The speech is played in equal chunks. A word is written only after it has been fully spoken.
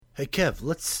Hey, Kev,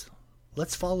 let's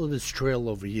follow this trail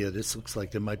over here. This looks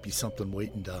like there might be something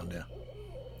waiting down there.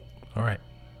 All right.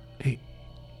 Hey,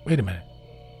 wait a minute.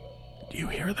 Do you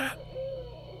hear that?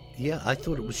 Yeah, I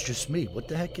thought it was just me. What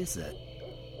the heck is that?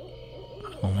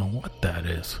 I don't know what that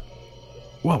is.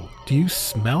 Whoa, do you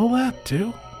smell that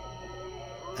too?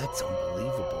 That's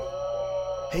unbelievable.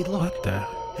 Hey, look. What the?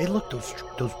 Hey, look, those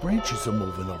branches are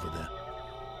moving over there.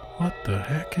 What the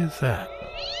heck is that?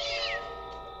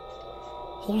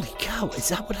 Holy cow, is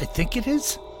that what I think it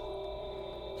is?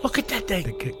 Look at that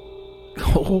thing.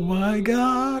 Oh my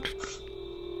God.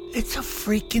 It's a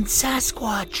freaking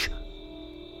Sasquatch.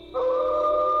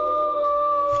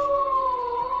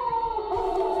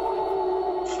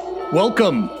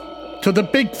 Welcome to the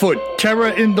Bigfoot Terror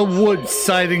in the Woods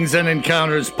Sightings and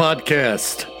Encounters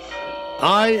podcast.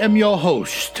 I am your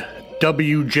host,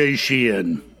 W.J.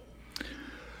 Sheehan.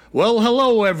 Well,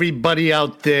 hello everybody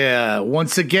out there.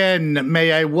 Once again,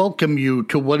 may I welcome you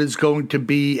to what is going to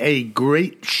be a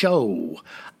great show.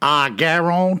 I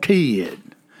guarantee it.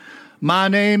 My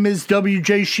name is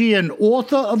W.J. Sheehan,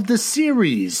 author of the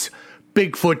series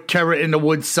Bigfoot Terror in the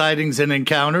Woods Sightings and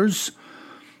Encounters,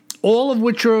 all of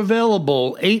which are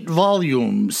available, 8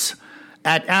 volumes,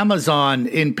 at Amazon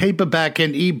in paperback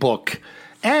and ebook,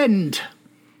 and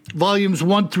volumes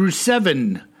 1 through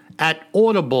 7 at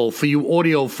Audible for you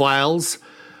audiophiles,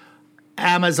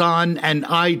 Amazon and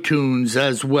iTunes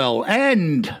as well.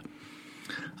 And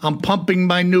I'm pumping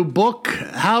my new book,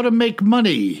 How to Make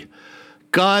Money,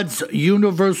 God's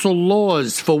Universal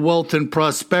Laws for Wealth and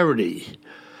Prosperity.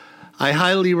 I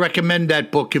highly recommend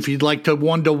that book if you'd like to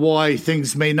wonder why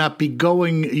things may not be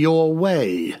going your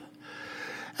way.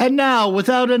 And now,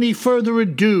 without any further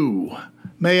ado,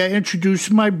 may I introduce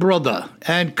my brother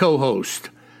and co-host,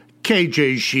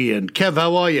 KJ Sheehan. Kev,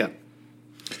 how are you?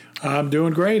 I'm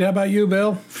doing great. How about you,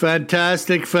 Bill?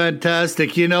 Fantastic,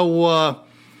 fantastic. You know,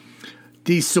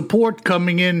 the support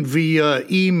coming in via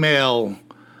email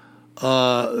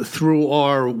through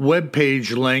our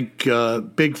webpage link,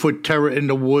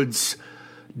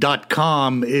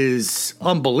 BigfootTerrorinthewoods.com, is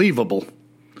unbelievable.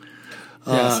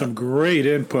 Yeah, some great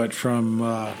input from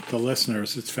the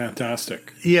listeners. It's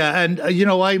fantastic. Yeah, and, you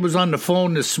know, I was on the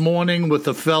phone this morning with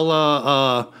a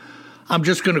fella, I'm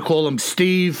just going to call him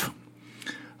Steve.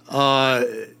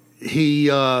 He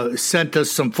sent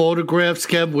us some photographs,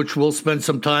 Kev, which we'll spend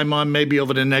some time on maybe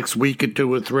over the next week or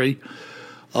 2 or 3,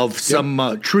 of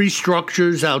some tree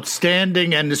structures,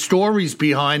 outstanding, and the stories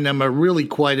behind them are really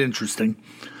quite interesting.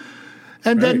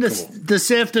 And Very then cool.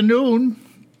 this afternoon,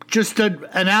 just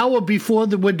an hour before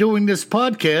we're doing this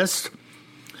podcast,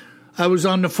 I was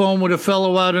on the phone with a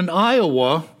fellow out in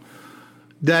Iowa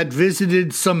that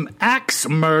visited some axe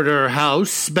murder house,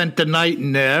 spent the night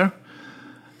in there,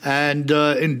 and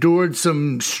endured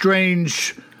some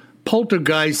strange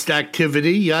poltergeist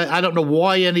activity. I don't know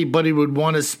why anybody would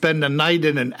want to spend a night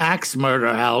in an axe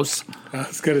murder house. I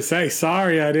was going to say,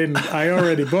 sorry, I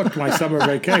already booked my summer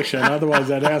vacation. Otherwise,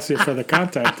 I'd ask you for the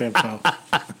contact info.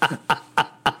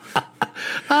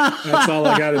 That's all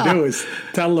I got to do is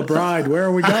tell the bride, where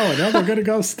are we going? Oh, we're going to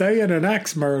go stay in an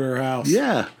axe murder house.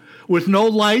 Yeah, with no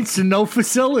lights and no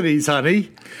facilities,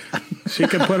 honey. She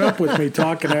can put up with me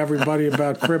talking to everybody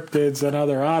about cryptids and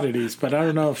other oddities, but I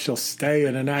don't know if she'll stay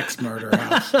in an axe murder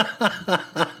house.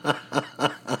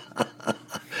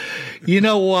 You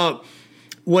know,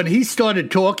 when he started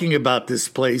talking about this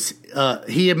place,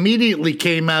 he immediately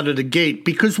came out of the gate,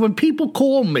 because when people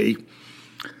call me,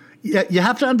 you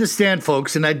have to understand,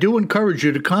 folks, and I do encourage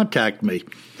you to contact me.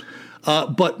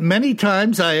 But many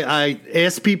times I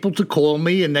ask people to call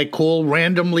me, and they call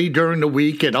randomly during the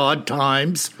week at odd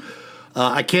times.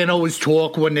 I can't always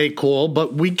talk when they call,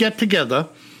 but we get together.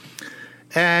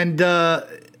 And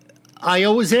I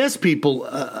always ask people,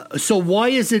 so why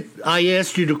is it I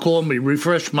asked you to call me,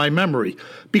 refresh my memory?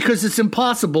 Because it's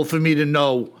impossible for me to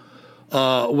know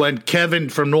when Kevin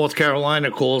from North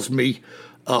Carolina calls me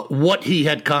what he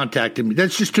had contacted me.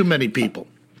 That's just too many people.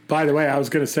 By the way, I was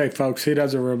going to say, folks, he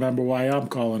doesn't remember why I'm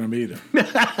calling him either.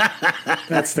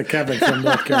 That's the Kevin from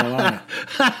North Carolina.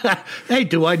 Hey,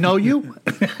 do I know you?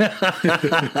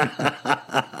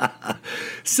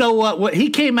 So he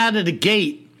came out of the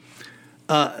gate,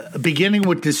 beginning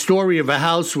with the story of a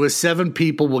house where 7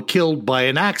 people were killed by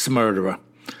an axe murderer.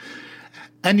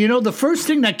 And, you know, the first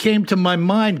thing that came to my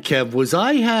mind, Kev, was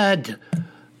I had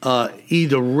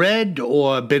either read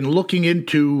or been looking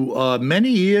into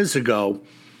many years ago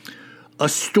a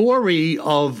story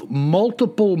of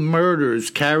multiple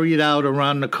murders carried out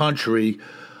around the country,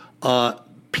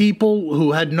 people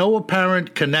who had no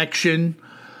apparent connection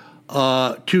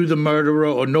to the murderer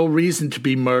or no reason to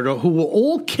be murdered, who were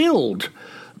all killed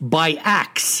by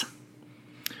axe.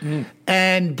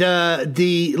 And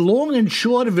the long and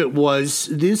short of it was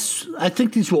this, I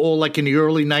think these were all like in the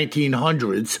early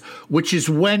 1900s, which is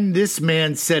when this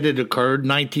man said it occurred,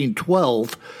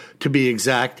 1912 to be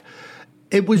exact.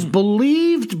 It was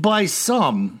believed by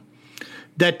some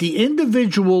that the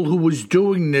individual who was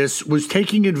doing this was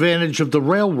taking advantage of the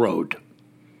railroad.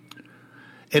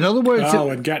 In other words,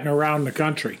 and getting around the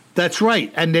country. That's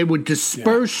right. And they were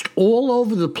dispersed all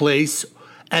over the place,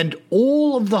 and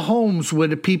all of the homes where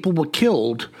the people were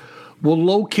killed were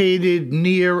located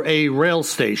near a rail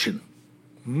station.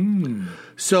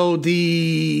 So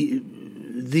the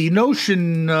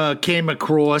notion came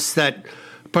across that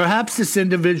perhaps this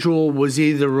individual was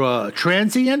either a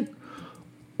transient,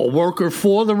 a worker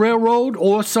for the railroad,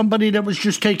 or somebody that was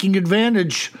just taking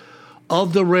advantage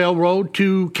of the railroad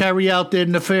to carry out their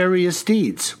nefarious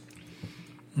deeds.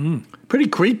 Pretty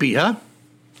creepy, huh?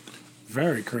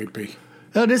 Very creepy.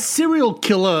 This serial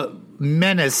killer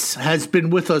menace has been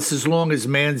with us as long as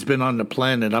man's been on the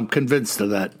planet. I'm convinced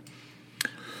of that.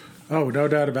 Oh, no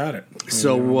doubt about it.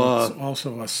 So, it's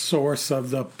also a source of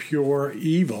the pure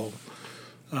evil.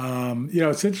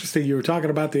 It's interesting. You were talking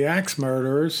about the axe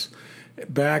murderers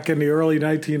back in the early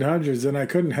 1900s, and I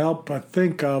couldn't help but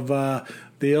think of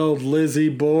the old Lizzie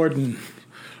Borden,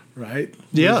 right?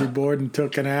 Yeah. Lizzie Borden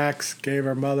took an axe, gave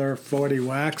her mother 40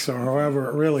 whacks, or however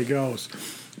it really goes.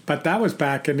 But that was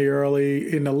back in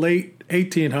the late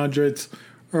 1800s,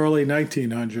 early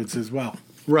 1900s as well.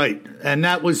 Right. And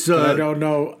that was... I don't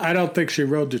know. I don't think she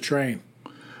rode the train.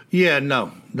 Yeah,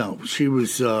 no. She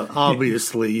was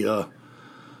obviously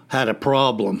had a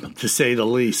problem, to say the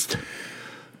least.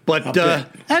 But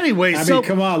anyway, I mean,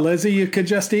 come on, Lizzie, you could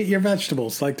just eat your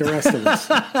vegetables like the rest of us.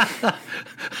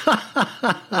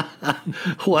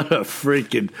 What a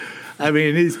freaking... I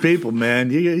mean, these people,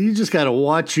 man, you just got to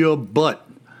watch your butt.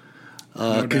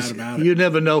 No doubt about it. You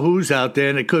never know who's out there,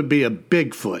 and it could be a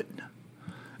Bigfoot.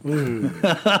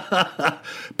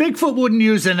 Bigfoot wouldn't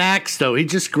use an axe, though. He'd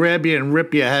just grab you and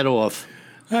rip your head off.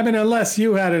 I mean, unless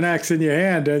you had an axe in your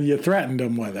hand and you threatened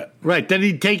him with it. Right. Then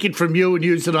he'd take it from you and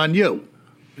use it on you.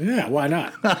 Yeah, why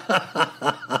not?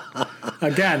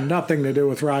 Again, nothing to do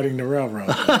with riding the railroad,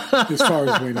 as far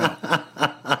as we know.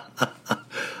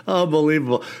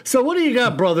 Unbelievable. So what do you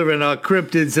got, brother, in our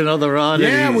cryptids and other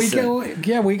oddities?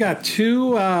 We got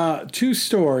two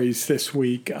stories this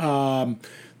week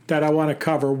that I want to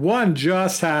cover. One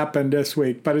just happened this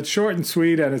week, but it's short and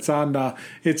sweet, and it's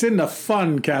in the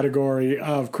fun category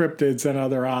of cryptids and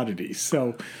other oddities.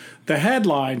 So the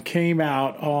headline came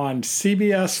out on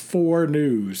CBS 4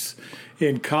 News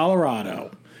in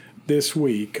Colorado this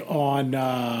week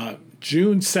on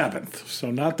June 7th, so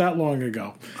not that long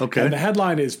ago. Okay. And the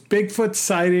headline is Bigfoot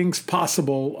sightings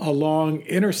possible along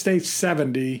Interstate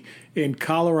 70 in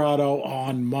Colorado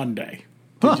on Monday.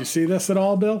 Did you see this at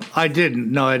all, Bill? I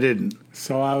didn't. No, I didn't.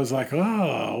 So I was like,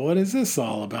 oh, what is this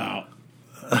all about?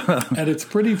 And it's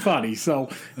pretty funny.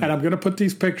 And I'm going to put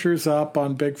these pictures up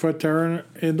on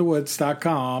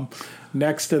BigfootTerrorInTheWoods.com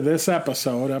next to this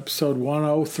episode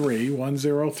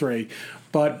 103.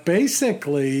 But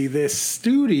basically, this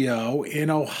studio in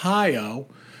Ohio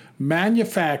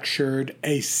manufactured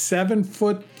a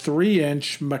 7-foot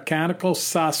 3-inch mechanical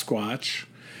Sasquatch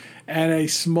and a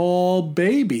small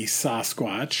baby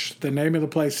Sasquatch. The name of the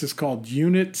place is called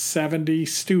Unit 70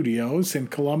 Studios in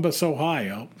Columbus,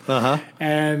 Ohio.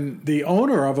 And the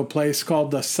owner of a place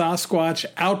called the Sasquatch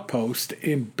Outpost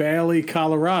in Bailey,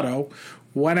 Colorado,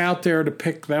 went out there to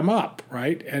pick them up,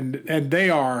 right? And they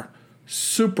are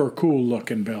super cool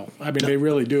looking, Bill. I mean, they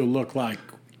really do look like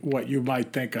what you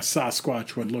might think a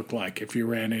Sasquatch would look like if you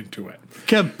ran into it.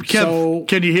 Kev,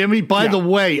 can you hear me? By the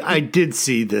way, I did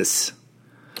see this.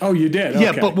 Oh, you did?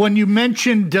 Yeah, okay. but when you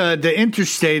mentioned the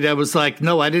interstate, I was like,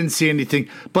 no, I didn't see anything.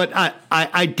 But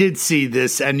I did see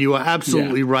this, and you are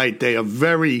absolutely right. They are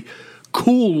very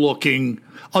cool looking.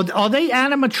 Are they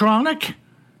animatronic?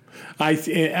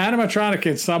 Animatronic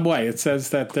in some way. It says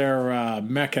that they're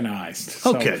mechanized.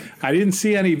 So okay. I didn't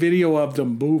see any video of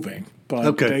them moving,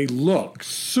 but they look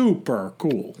super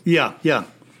cool. Yeah.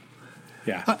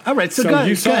 All right. So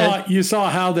you saw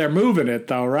how they're moving it,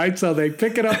 though, right? So they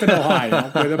pick it up in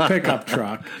Ohio with a pickup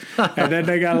truck, and then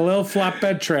they got a little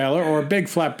flatbed trailer or a big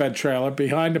flatbed trailer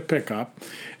behind the pickup,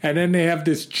 and then they have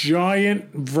this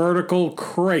giant vertical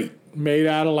crate made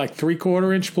out of like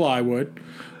 3/4 inch plywood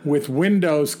with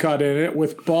windows cut in it,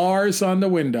 with bars on the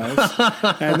windows,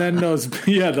 and then those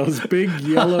big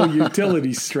yellow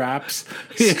utility straps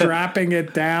strapping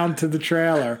it down to the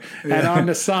trailer. And on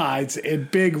the sides, in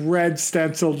big red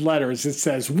stenciled letters, it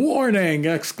says "Warning!"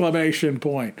 exclamation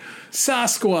point.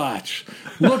 Sasquatch,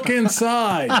 look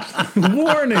inside.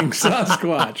 Warning,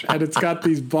 Sasquatch. And it's got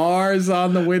these bars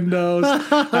on the windows.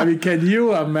 I mean, can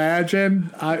you imagine?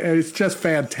 It's just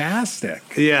fantastic.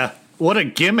 Yeah. What a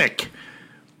gimmick.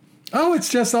 Oh, it's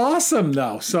just awesome,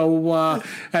 though. So,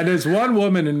 and there's one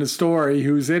woman in the story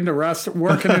who's in the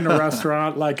working in a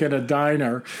restaurant, like in a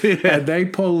diner, and they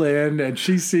pull in, and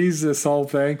she sees this whole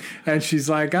thing, and she's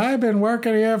like, "I've been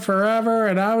working here forever,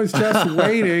 and I was just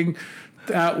waiting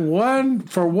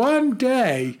for one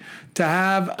day to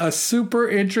have a super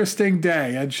interesting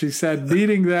day." And she said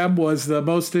meeting them was the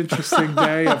most interesting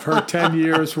day of her 10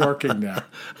 years working there.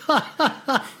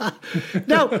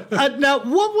 Now,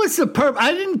 what was the purpose?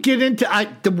 I didn't get into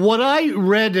what I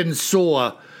read and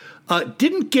saw.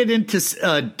 Didn't get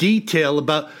into detail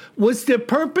about. Was their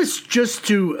purpose just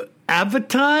to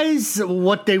advertise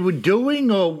what they were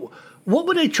doing, or what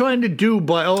were they trying to do? It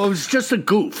was just a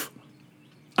goof.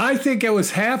 I think it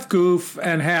was half goof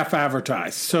and half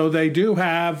advertised. So they do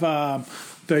have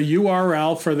the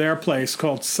URL for their place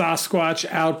called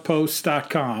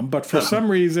SasquatchOutpost.com. But for some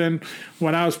reason,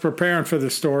 when I was preparing for the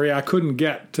story, I couldn't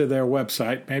get to their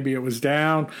website. Maybe it was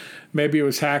down. Maybe it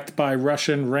was hacked by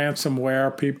Russian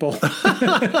ransomware people.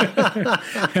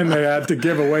 And they had to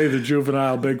give away the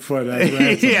juvenile Bigfoot as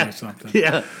ransom or something.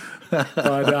 Yeah.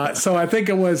 But so I think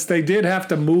it was they did have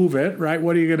to move it, right?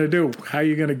 What are you going to do? How are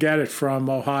you going to get it from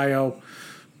Ohio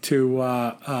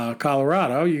to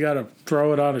Colorado? You got to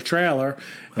throw it on a trailer.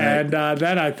 Right. And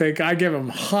then I think I give them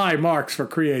high marks for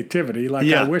creativity.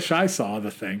 Like, I wish I saw the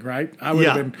thing, right? I would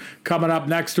have been coming up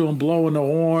next to him, blowing the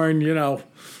horn,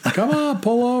 come on,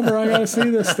 pull over. I got to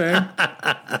see this thing.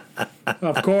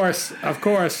 Of course,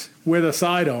 with a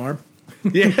sidearm.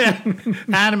 Yeah,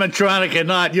 animatronic or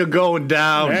not, you're going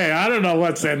down. Hey, I don't know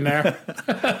what's in there.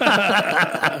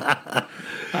 I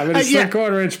mean, it's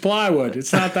 3/4-inch plywood.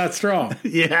 It's not that strong.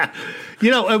 Yeah.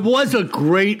 It was a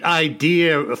great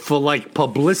idea for, like,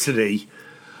 publicity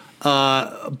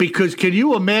because can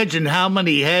you imagine how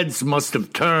many heads must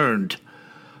have turned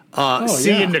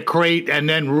seeing the crate and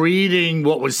then reading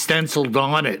what was stenciled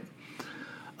on it?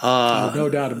 No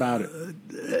doubt about it.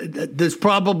 There's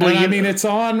probably. And, I mean, it's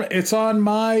on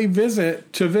my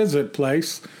visit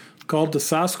place called the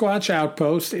Sasquatch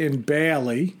Outpost in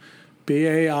Bailey,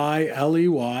 Bailey,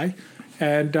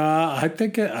 and I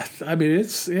think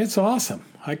it's awesome.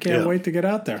 I can't wait to get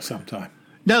out there sometime.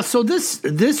 Now, so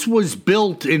this was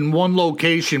built in one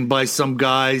location by some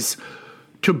guys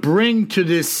to bring to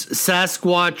this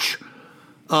Sasquatch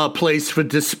place for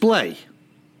display.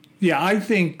 Yeah, I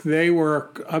think they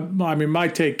were, my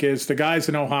take is the guys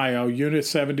in Ohio, Unit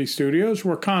 70 Studios,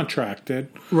 were contracted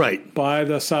by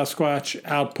the Sasquatch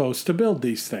Outpost to build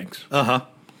these things. Uh-huh.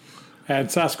 And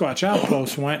Sasquatch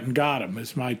Outpost went and got them,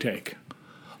 is my take.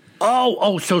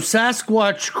 So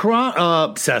Sasquatch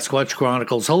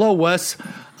Chronicles. Hello, Wes.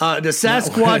 The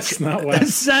Sasquatch, not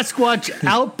Wes. Sasquatch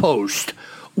Outpost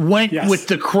went with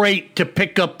the crate to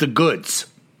pick up the goods.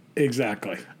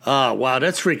 Exactly. Oh, wow,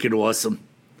 that's freaking awesome.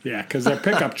 Yeah, because their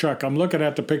pickup truck, I'm looking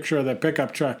at the picture of their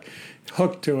pickup truck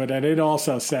hooked to it, and it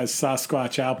also says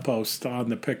Sasquatch Outpost on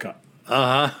the pickup.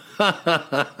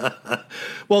 Uh-huh.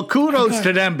 Well, kudos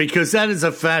to them, because that is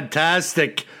a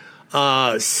fantastic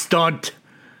stunt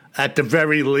at the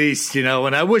very least, and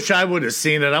I wish I would have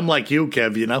seen it. I'm like you,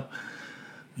 Kev,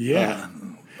 Yeah.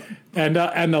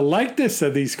 And the likeness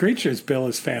of these creatures, Bill,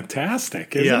 is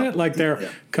fantastic, isn't it? Like they're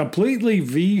completely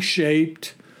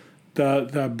V-shaped.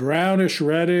 The brownish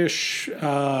reddish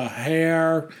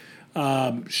hair,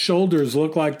 shoulders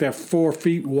look like they're 4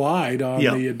 feet wide on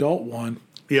the adult one.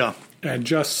 Yeah, and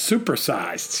just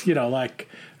supersized. Like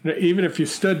even if you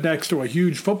stood next to a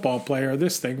huge football player,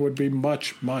 this thing would be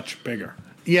much, much bigger.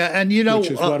 Yeah, and which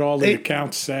is what all the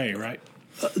accounts say, right?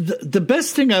 The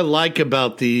best thing I like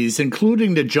about these,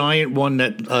 including the giant one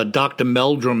that Dr.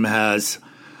 Meldrum has,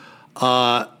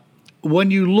 when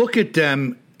you look at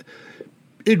them,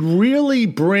 it really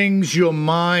brings your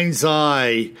mind's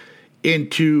eye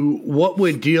into what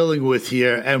we're dealing with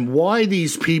here and why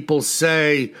these people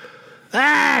say,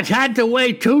 it had to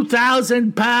weigh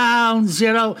 2,000 pounds,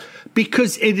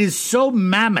 because it is so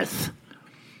mammoth.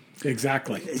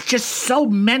 Exactly. It's just so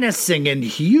menacing and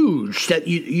huge that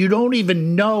you don't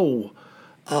even know.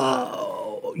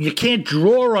 You can't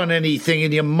draw on anything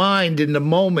in your mind in the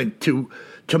moment to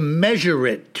measure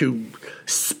it, to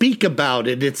speak about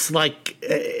it. It's like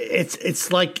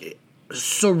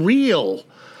surreal.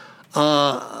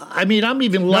 I mean, I'm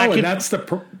even No, lacking. and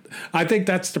I think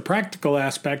that's the practical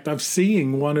aspect of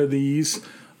seeing one of these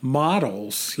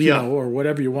models, you know, or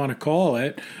whatever you want to call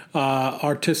it,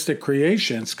 artistic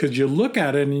creations, because you look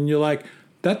at it and you're like,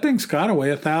 that thing's got to weigh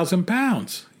 1,000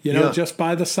 pounds, you know, just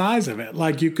by the size of it.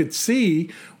 Like, you could see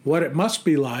what it must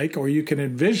be like, or you can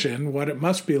envision what it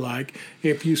must be like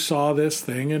if you saw this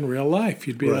thing in real life.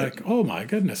 You'd be like, oh my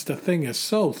goodness, the thing is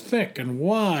so thick and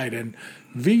wide and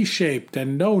V-shaped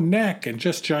and no neck and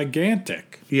just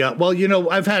gigantic. Yeah, well, you know,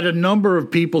 I've had a number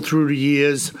of people through the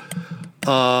years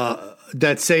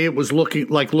that say it was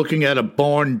looking at a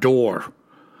barn door.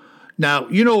 Now,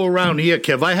 you know, around here,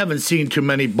 Kev, I haven't seen too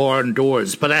many barn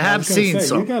doors, but I have seen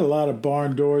some. You got a lot of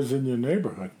barn doors in your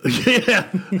neighborhood. Yeah,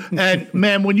 and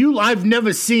man, I've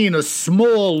never seen a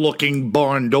small-looking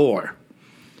barn door.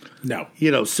 No, you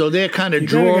know, so they're kind of You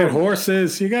got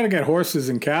to get horses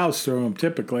and cows through them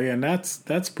typically, and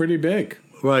that's pretty big.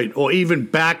 Right, or even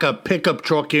back a pickup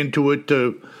truck into it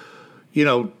to, you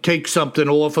know, take something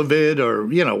off of it,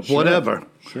 or you know, whatever.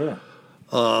 Sure.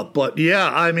 But yeah,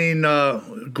 I mean,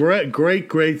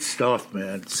 great stuff,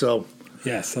 man. So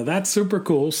yeah, so that's super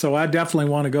cool. So I definitely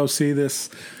want to go see this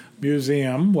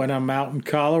museum when I'm out in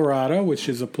Colorado, which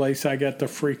is a place I get to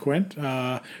frequent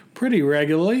pretty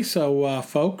regularly. So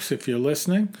folks, if you're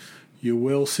listening, you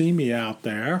will see me out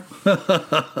there. All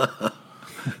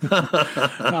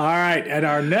right, and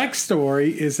our next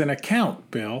story is an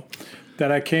account, Bill, that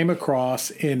I came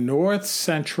across in north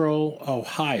central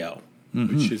Ohio.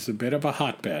 Which is a bit of a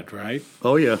hotbed, right?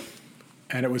 Oh, yeah.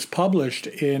 And it was published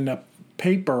in a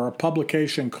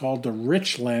publication called the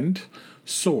Richland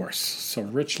Source, so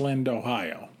Richland,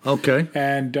 Ohio. Okay.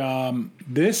 And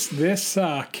this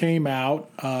came out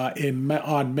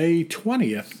on May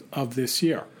 20th of this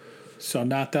year, so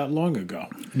not that long ago.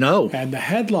 No. And the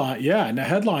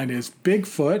headline is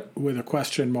Bigfoot with a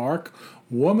question mark.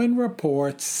 Woman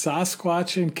reports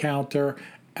Sasquatch encounter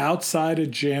outside a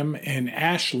gym in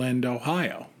Ashland,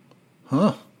 Ohio.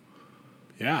 Huh.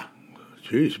 Yeah.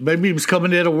 Jeez, maybe he was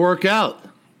coming there to work out.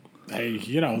 Hey,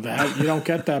 you know, you don't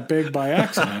get that big by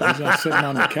accident. He's not sitting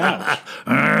on the couch.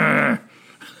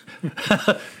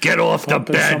 Get off the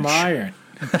bench. Some iron.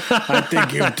 I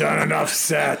think you've done enough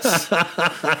sets.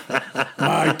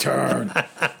 My turn.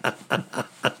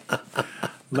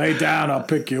 Lay down, I'll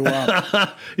pick you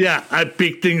up. Yeah, I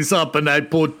pick things up and I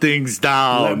put things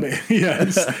down.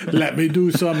 Let me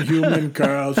do some human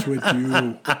curls with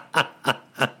you.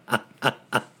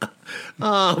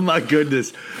 Oh, my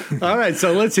goodness. All right,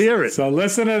 so let's hear it. So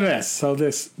listen to this. So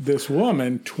this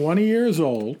woman, 20 years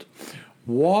old,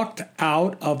 walked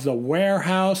out of the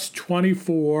warehouse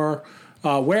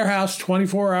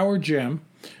 24-hour gym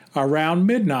around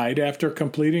midnight after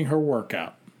completing her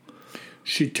workout.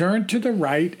 She turned to the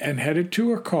right and headed to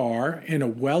her car in a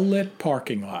well-lit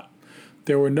parking lot.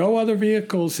 There were no other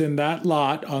vehicles in that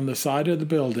lot on the side of the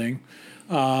building,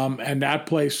 and that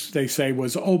place, they say,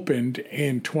 was opened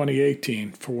in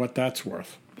 2018, for what that's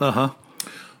worth. Uh-huh.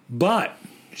 But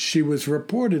she was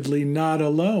reportedly not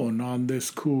alone on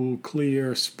this cool,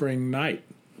 clear spring night.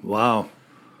 Wow.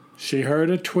 She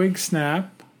heard a twig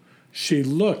snap. She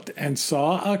looked and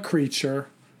saw a creature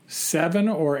 7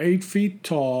 or 8 feet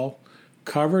tall,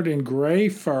 covered in gray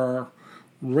fur,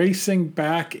 racing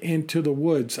back into the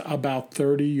woods about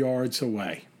 30 yards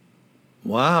away.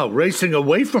 Wow, racing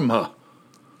away from her.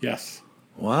 Yes.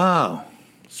 Wow.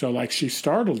 So like she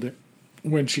startled it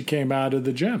when she came out of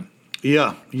the gym.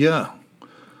 Yeah.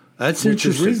 That's Which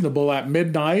interesting. is reasonable at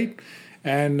midnight,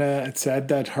 and it said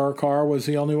that her car was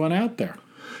the only one out there.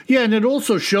 Yeah, and it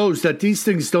also shows that these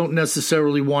things don't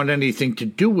necessarily want anything to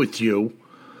do with you.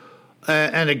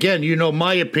 And again, you know,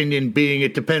 my opinion being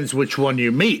it depends which one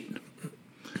you meet.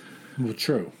 Well,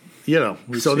 true. You know,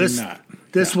 We've so seen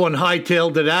this one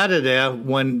hightailed it out of there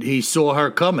when he saw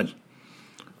her coming.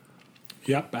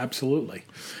 Yep, absolutely.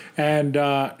 And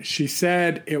she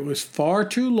said it was far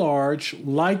too large,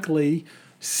 likely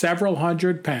several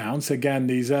hundred pounds. Again,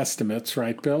 these estimates,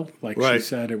 right, Bill? Like right. She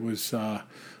said it was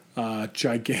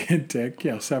gigantic,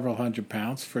 several hundred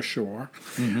pounds for sure.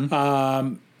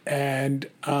 Mm-hmm. And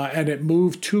it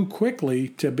moved too quickly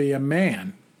to be a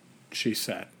man, she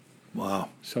said. Wow.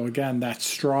 So again, that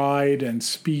stride and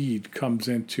speed comes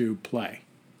into play.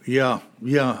 Yeah.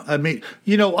 I mean,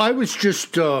 you know, I was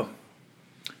just, I'm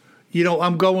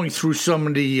going through some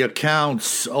of the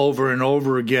accounts over and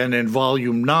over again in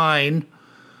Volume 9,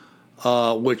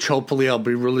 which hopefully I'll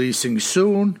be releasing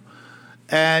soon.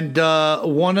 And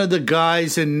one of the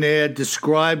guys in there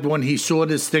described when he saw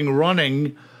this thing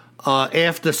running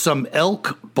after some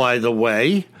elk, by the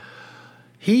way.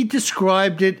 he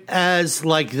described it as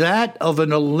like that of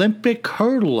an Olympic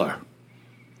hurdler.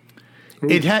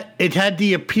 It had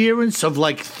the appearance of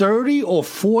like 30 or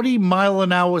 40 mile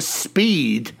an hour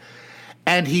speed,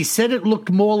 and he said it looked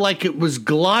more like it was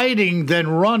gliding than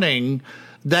running,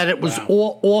 that it was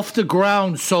off the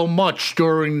ground so much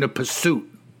during the pursuit.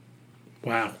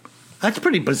 Wow. That's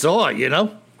pretty bizarre, you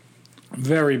know?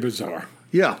 Very bizarre.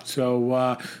 Yeah.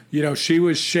 So, she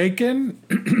was shaken,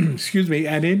 excuse me,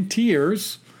 and in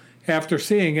tears after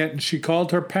seeing it, and she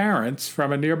called her parents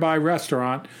from a nearby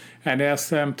restaurant and asked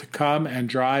them to come and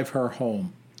drive her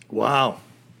home. Wow.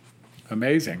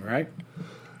 Amazing, right?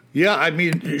 Yeah, I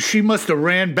mean, she must have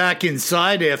ran back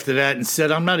inside after that and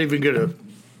said, I'm not even going to,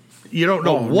 you don't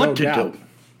know what to do.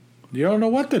 You don't know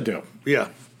what to do. Yeah.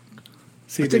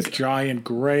 See this giant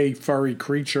gray furry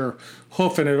creature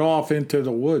hoofing it off into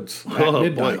the woods at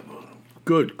midnight. Boy.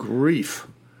 Good grief.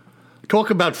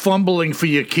 Talk about fumbling for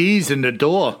your keys in the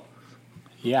door.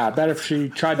 Yeah, I bet if she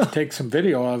tried to take some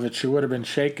video of it, she would have been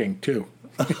shaking too.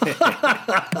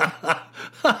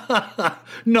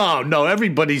 No,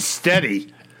 everybody's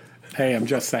steady. Hey, I'm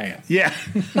just saying. Yeah.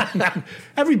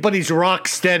 Everybody's rock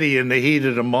steady in the heat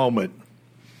of the moment.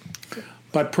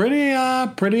 But pretty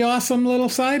awesome little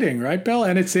sighting, right, Bill?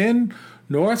 And it's in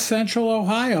north central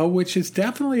Ohio, which is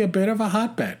definitely a bit of a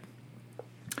hotbed.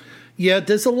 Yeah,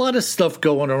 there's a lot of stuff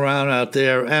going around out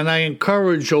there, and I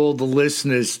encourage all the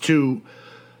listeners to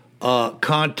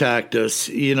contact us.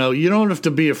 You know, you don't have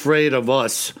to be afraid of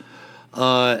us,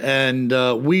 and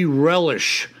we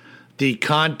relish the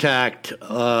contact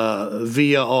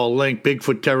via our link,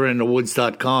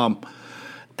 BigfootTerrorInTheWoods.com.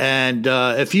 And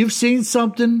if you've seen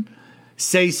something,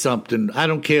 say something. I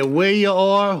don't care where you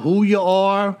are, who you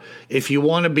are, if you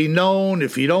want to be known,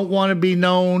 if you don't want to be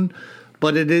known,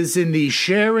 but it is in the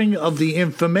sharing of the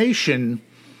information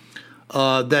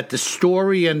that the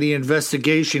story and the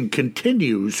investigation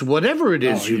continues, whatever it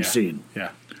is you've seen.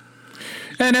 Yeah.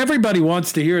 And everybody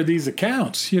wants to hear these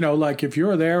accounts. You know, like if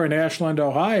you're there in Ashland,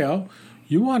 Ohio,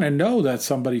 you want to know that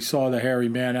somebody saw the hairy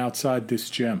man outside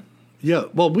this gym. Yeah.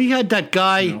 Well, we had that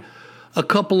guy a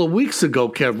couple of weeks ago,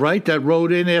 Kev, right? That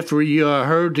wrote in after he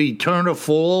heard the Turner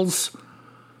Falls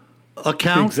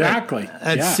account. Exactly.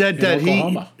 And said that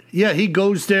Oklahoma. he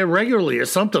goes there regularly or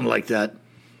something like that.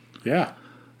 Yeah.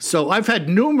 So I've had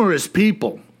numerous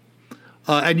people,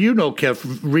 and you know,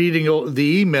 Kev, reading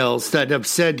the emails that have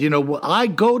said, you know, I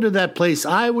go to that place.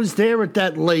 I was there at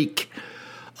that lake.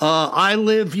 I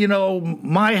live, you know,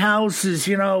 my house is,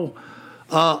 2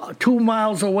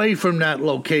 miles away from that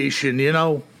location, you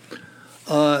know.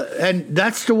 And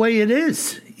that's the way it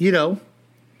is, you know.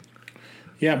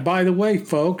 Yeah, by the way,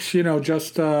 folks, you know,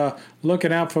 just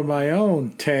looking out for my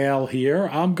own tail here,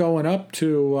 I'm going up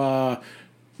to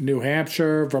New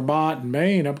Hampshire, Vermont, and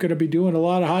Maine. I'm going to be doing a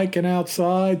lot of hiking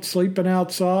outside, sleeping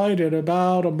outside in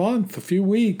about a few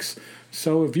weeks.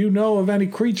 So if you know of any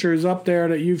creatures up there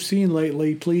that you've seen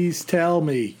lately, please tell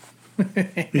me.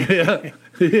 Yeah.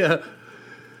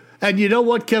 And you know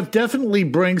what, Kev? Definitely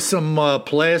bring some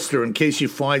plaster in case you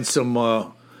find some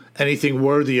anything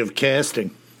worthy of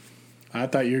casting. I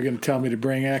thought you were going to tell me to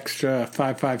bring extra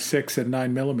 5.56 and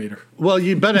 9mm. Well,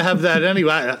 you better have that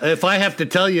anyway. If I have to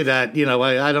tell you that, you know,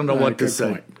 I don't know what to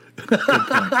say. Good point.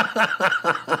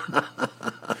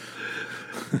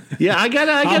 Yeah,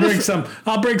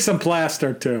 I'll bring some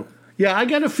plaster too. Yeah, I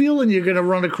got a feeling you're going to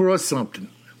run across something.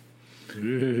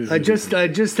 I just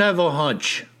have a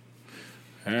hunch.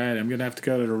 All right, I'm going to have to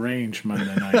go to the range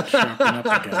Monday night, sharpen up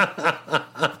again.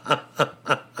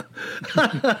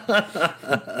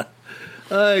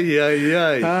 You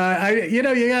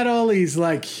got all these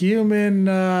like human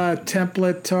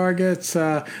template targets.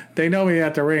 They know me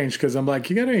at the range because I'm like,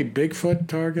 you got any Bigfoot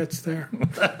targets there?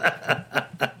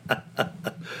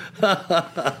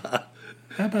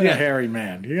 How about a hairy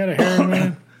man? You got a hairy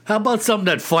man? How about something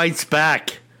that fights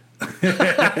back?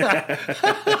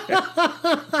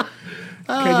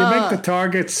 Can you make the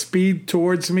target speed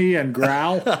towards me and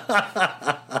growl?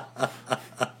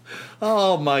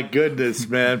 Oh, my goodness,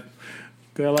 man.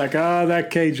 They're like, that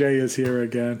KJ is here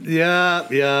again.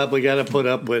 Yeah, we got to put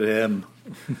up with him.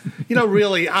 You know,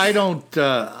 really, I don't,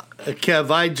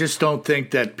 Kev, I just don't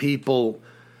think that people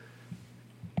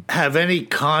have any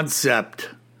concept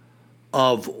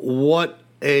of what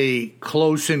a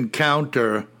close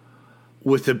encounter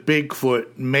with a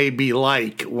Bigfoot may be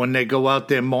like when they go out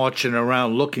there marching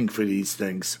around looking for these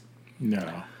things.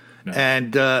 No.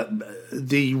 And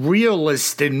the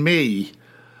realist in me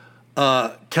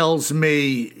tells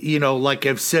me, you know, like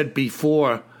I've said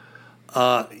before,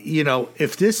 you know,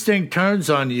 if this thing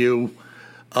turns on you,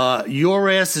 your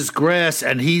ass is grass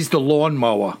and he's the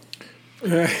lawnmower.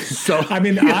 So I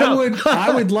mean,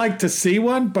 I would like to see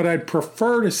one, but I'd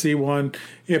prefer to see one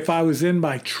if I was in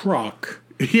my truck.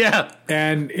 Yeah.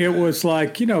 And it was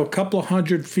like, a couple of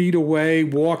 100 feet away,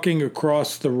 walking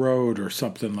across the road or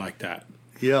something like that.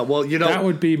 Yeah, well, that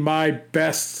would be my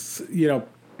best,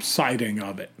 sighting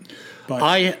of it.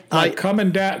 But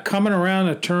coming around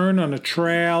a turn on a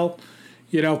trail,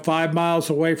 5 miles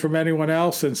away from anyone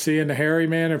else and seeing the hairy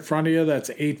man in front of you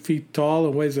that's 8 feet tall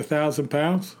and weighs 1,000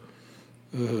 pounds.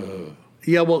 Ugh.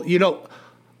 Yeah, well,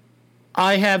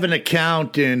 I have an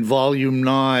account in Volume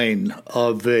 9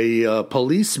 of a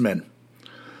policeman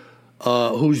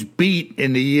whose beat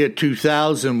in the year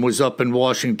 2000 was up in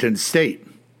Washington State.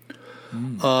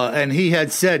 And he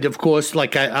had said, of course,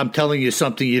 like I'm telling you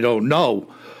something you don't know,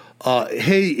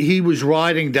 he was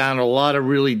riding down a lot of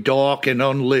really dark and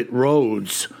unlit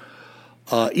roads,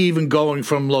 even going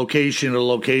from location to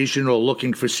location or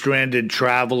looking for stranded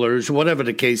travelers, whatever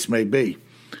the case may be.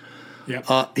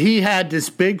 Yep. He had this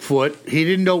Bigfoot. He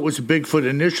didn't know it was a Bigfoot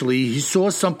initially. He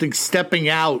saw something stepping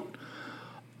out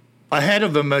ahead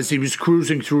of him as he was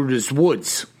cruising through this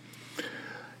woods.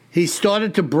 He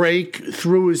started to break,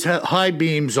 threw his high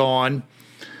beams on,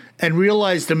 and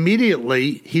realized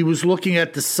immediately he was looking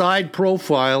at the side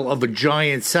profile of a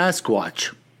giant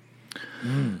Sasquatch.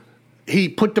 He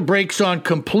put the brakes on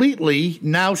completely,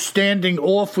 now standing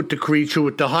off with the creature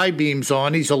with the high beams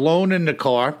on. He's alone in the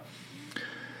car.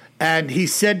 And he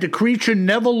said the creature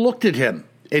never looked at him.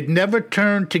 It never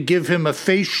turned to give him a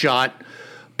face shot,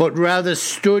 but rather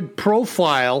stood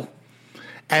profile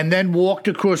and then walked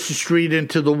across the street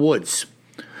into the woods.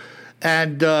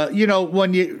 And,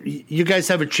 when you guys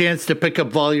have a chance to pick up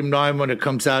Volume 9 when it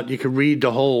comes out, you can read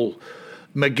the whole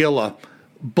Megillah.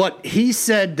 But he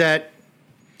said that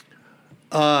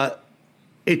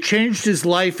it changed his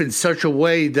life in such a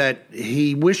way that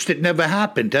he wished it never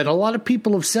happened. And a lot of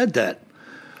people have said that.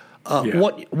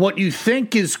 What you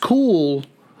think is cool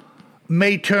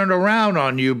may turn around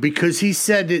on you, because he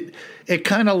said it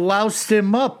kind of loused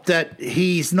him up that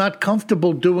he's not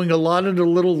comfortable doing a lot of the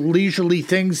little leisurely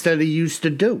things that he used to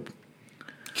do.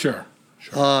 Sure.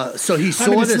 So he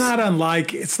saw it's not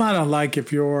unlike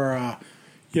if you're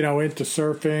into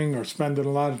surfing or spending a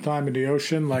lot of time in the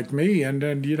ocean like me, and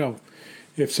then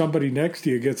if somebody next to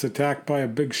you gets attacked by a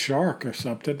big shark or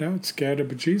something, that would scare the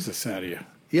bejesus out of you.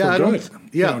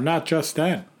 Yeah, not just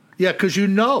then. Yeah, because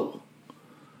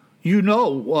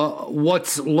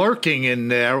what's lurking in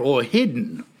there or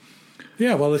hidden.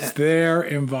 Yeah, well, it's their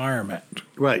environment.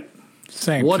 Right.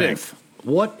 Same thing.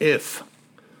 What if?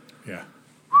 Yeah.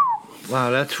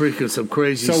 Wow, that's freaking some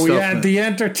crazy stuff. So we had the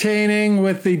entertaining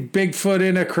with the Bigfoot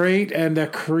in a crate and the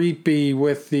creepy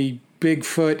with the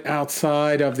Bigfoot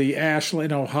outside of the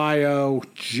Ashland, Ohio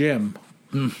gym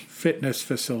fitness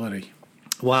facility.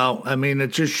 Wow, I mean,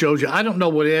 it just shows you. I don't know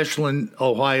what Ashland,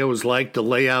 Ohio is like, the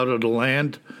layout of the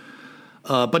land,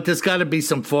 but there's got to be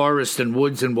some forest and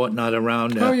woods and whatnot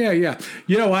around there. Oh, yeah.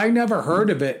 I never heard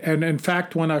of it. And in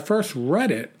fact, when I first read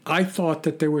it, I thought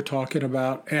that they were talking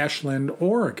about Ashland,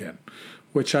 Oregon,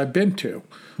 which I've been to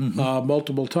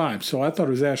multiple times. So I thought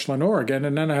it was Ashland, Oregon,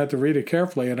 and then I had to read it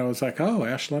carefully, and I was like, oh,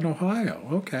 Ashland, Ohio.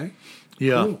 Okay.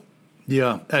 Yeah. Cool.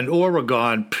 Yeah. And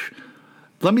Oregon,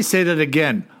 let me say that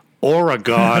again.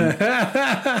 Oregon.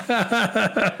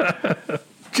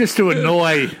 Just to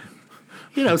annoy,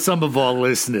 some of our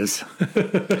listeners.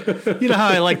 You know how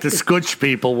I like to scooch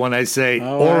people when I say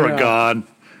Oregon.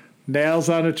 Nails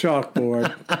on a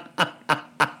chalkboard.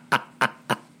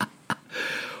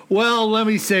 Well, let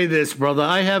me say this, brother.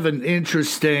 I have an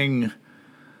interesting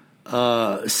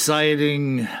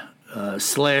sighting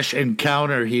 /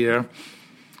 encounter here,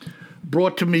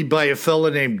 brought to me by a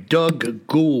fellow named Doug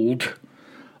Gould,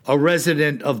 a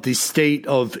resident of the state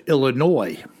of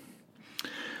Illinois.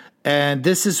 And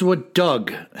this is what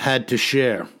Doug had to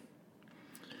share.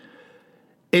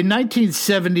 In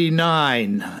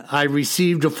 1979, I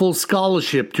received a full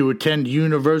scholarship to attend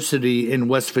university in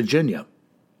West Virginia.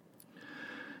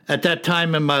 At that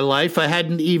time in my life, I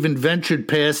hadn't even ventured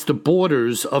past the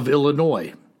borders of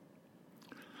Illinois.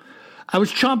 I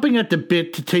was chomping at the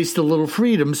bit to taste a little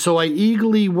freedom, so I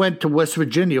eagerly went to West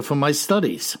Virginia for my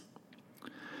studies.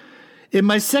 In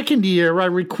my second year, I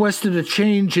requested a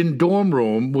change in dorm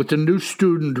room with a new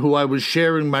student who I was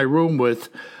sharing my room with,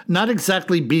 not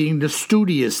exactly being the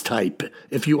studious type,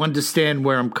 if you understand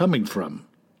where I'm coming from.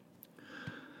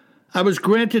 I was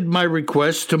granted my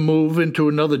request to move into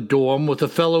another dorm with a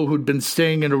fellow who'd been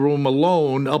staying in a room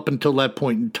alone up until that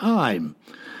point in time,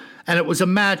 and it was a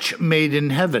match made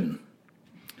in heaven.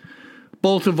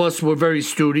 Both of us were very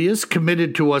studious,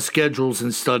 committed to our schedules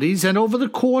and studies, and over the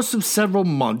course of several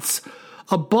months,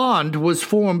 a bond was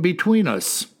formed between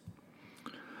us.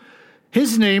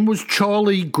 His name was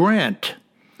Charlie Grant,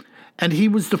 and he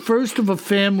was the first of a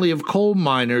family of coal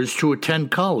miners to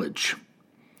attend college.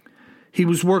 He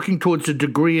was working towards a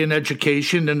degree in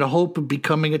education in the hope of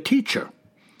becoming a teacher.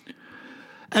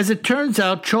 As it turns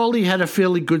out, Charlie had a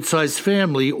fairly good-sized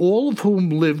family, all of whom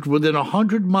lived within a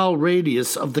 100-mile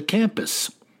radius of the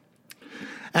campus.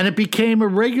 And it became a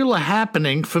regular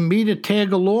happening for me to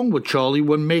tag along with Charlie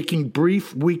when making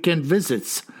brief weekend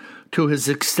visits to his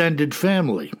extended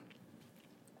family.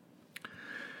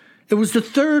 It was the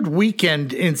third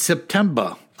weekend in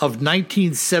September of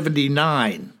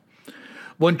 1979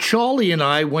 when Charlie and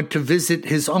I went to visit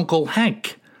his Uncle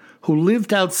Hank, who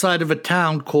lived outside of a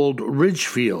town called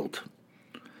Ridgefield.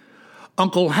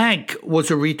 Uncle Hank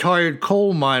was a retired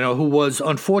coal miner who was,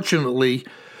 unfortunately,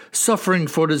 suffering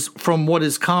from what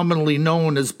is commonly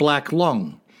known as black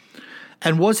lung,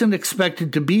 and wasn't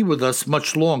expected to be with us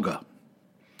much longer.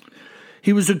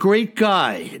 He was a great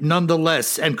guy,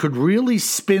 nonetheless, and could really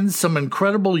spin some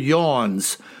incredible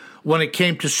yarns when it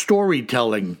came to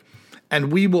storytelling,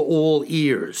 and we were all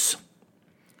ears.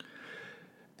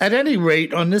 At any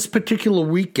rate, on this particular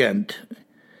weekend,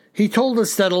 he told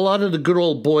us that a lot of the good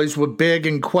old boys were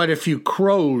bagging quite a few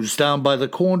crows down by the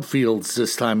cornfields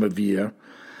this time of year,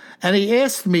 and he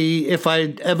asked me if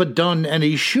I'd ever done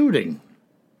any shooting.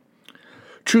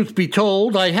 Truth be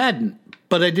told, I hadn't,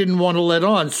 but I didn't want to let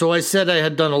on, so I said I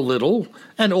had done a little,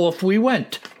 and off we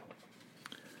went.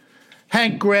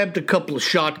 Hank grabbed a couple of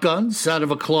shotguns out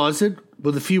of a closet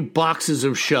with a few boxes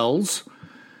of shells,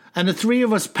 and the three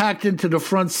of us packed into the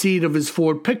front seat of his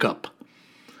Ford pickup.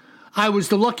 I was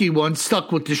the lucky one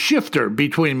stuck with the shifter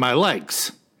between my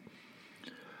legs.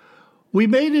 We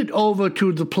made it over to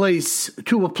a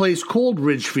place called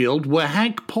Ridgefield, where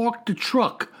Hank parked the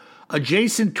truck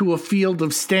adjacent to a field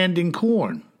of standing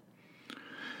corn.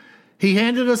 He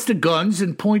handed us the guns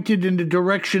and pointed in the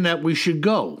direction that we should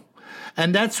go,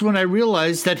 and that's when I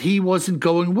realized that he wasn't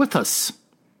going with us.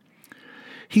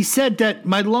 He said that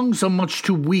my lungs are much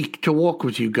too weak to walk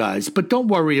with you guys, but don't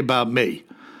worry about me.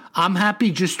 I'm happy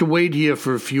just to wait here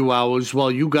for a few hours while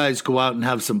you guys go out and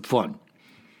have some fun.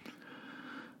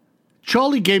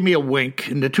 Charlie gave me a wink,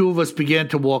 and the two of us began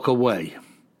to walk away.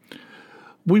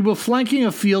 We were flanking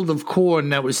a field of corn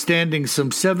that was standing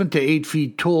some 7 to 8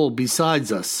 feet tall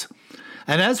beside us,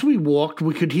 and as we walked,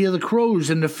 we could hear the crows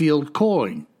in the field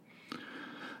cawing.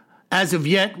 As of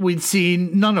yet, we'd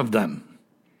seen none of them.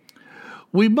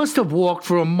 We must have walked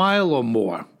for a mile or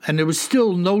more, and there was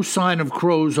still no sign of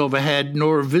crows overhead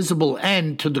nor a visible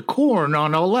end to the corn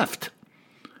on our left.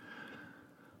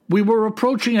 We were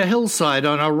approaching a hillside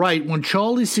on our right when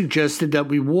Charlie suggested that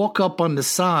we walk up on the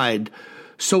side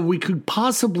so we could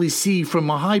possibly see from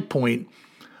a high point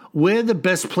where the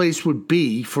best place would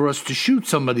be for us to shoot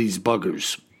some of these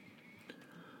buggers.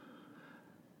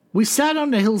 We sat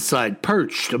on the hillside,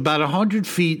 perched about 100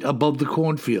 feet above the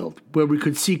cornfield, where we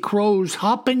could see crows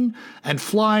hopping and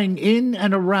flying in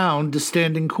and around the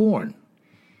standing corn.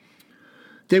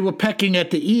 They were pecking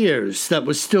at the ears that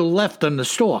were still left on the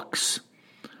stalks.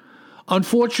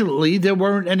 Unfortunately, there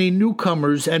weren't any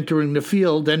newcomers entering the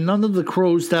field, and none of the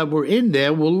crows that were in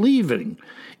there were leaving,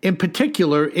 in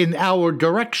particular in our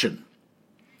direction.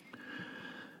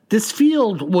 This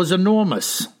field was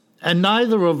enormous, and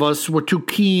neither of us were too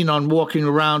keen on walking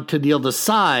around to the other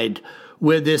side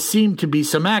where there seemed to be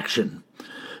some action,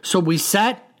 so we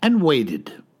sat and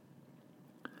waited.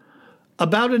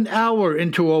 About an hour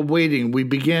into our waiting, we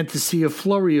began to see a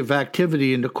flurry of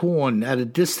activity in the corn at a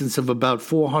distance of about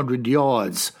 400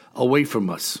 yards away from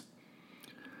us.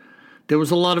 There was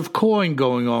a lot of cawing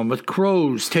going on, with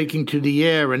crows taking to the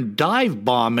air and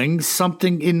dive-bombing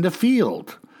something in the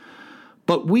field.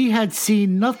 But we had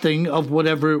seen nothing of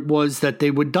whatever it was that they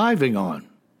were diving on.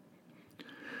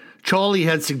 Charlie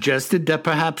had suggested that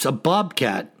perhaps a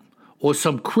bobcat or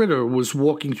some critter was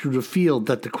walking through the field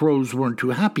that the crows weren't too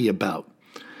happy about,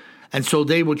 and so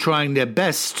they were trying their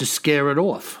best to scare it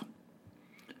off.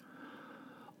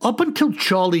 Up until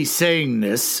Charlie saying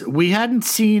this, we hadn't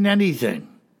seen anything.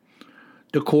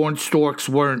 The corn stalks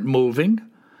weren't moving,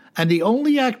 and the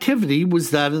only activity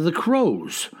was that of the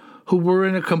crows, who were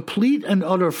in a complete and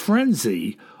utter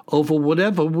frenzy over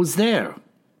whatever was there.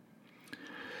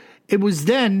 It was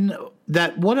then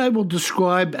that what I will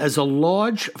describe as a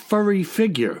large furry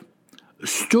figure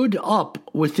stood up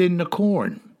within the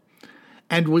corn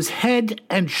and was head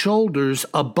and shoulders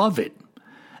above it.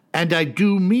 And I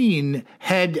do mean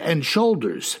head and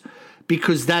shoulders,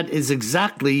 because that is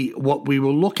exactly what we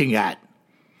were looking at.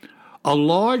 A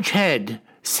large head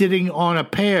sitting on a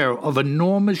pair of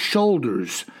enormous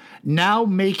shoulders now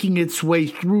making its way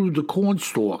through the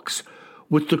cornstalks,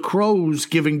 with the crows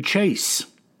giving chase.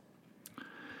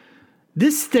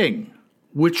 This thing,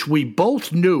 which we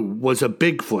both knew was a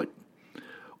Bigfoot,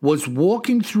 was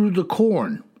walking through the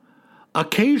corn,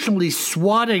 occasionally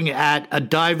swatting at a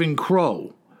diving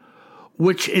crow,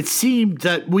 which it seemed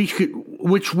that we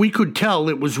could tell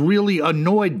it was really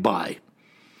annoyed by.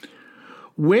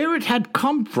 Where it had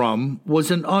come from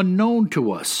was an unknown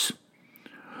to us.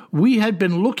 We had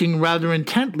been looking rather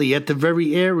intently at the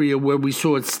very area where we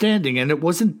saw it standing, and it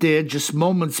wasn't there just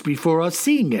moments before us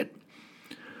seeing it,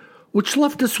 which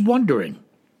left us wondering.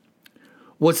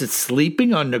 Was it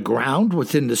sleeping on the ground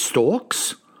within the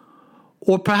stalks?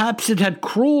 Or perhaps it had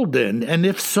crawled in, and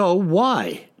if so,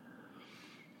 why?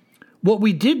 What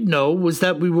we did know was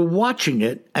that we were watching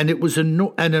it, and it was an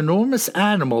enormous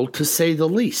animal, to say the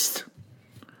least.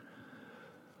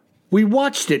 We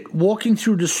watched it walking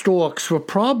through the stalks for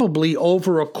probably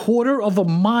over a quarter of a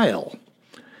mile.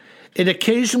 It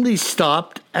occasionally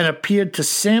stopped and appeared to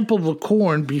sample the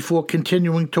corn before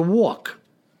continuing to walk.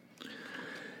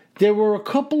 There were a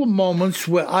couple of moments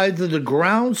where either the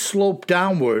ground sloped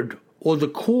downward or the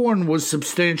corn was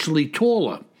substantially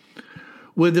taller,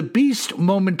 where the beast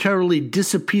momentarily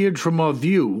disappeared from our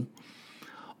view,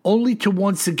 only to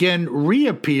once again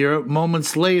reappear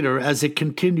moments later as it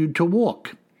continued to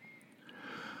walk.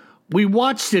 We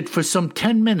watched it for some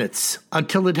 10 minutes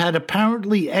until it had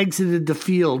apparently exited the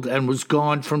field and was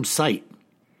gone from sight.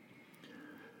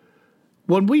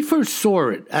 When we first saw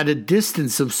it at a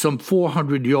distance of some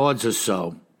 400 yards or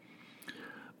so,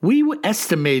 we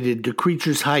estimated the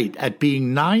creature's height at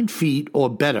being 9 feet or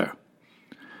better.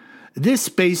 This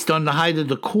based on the height of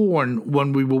the corn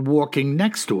when we were walking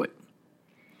next to it.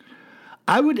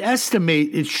 I would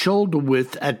estimate its shoulder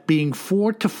width at being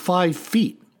 4 to 5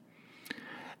 feet,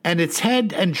 and its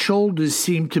head and shoulders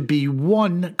seemed to be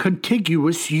one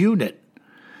contiguous unit.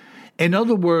 In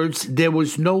other words, there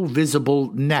was no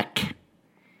visible neck.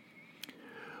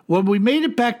 When we made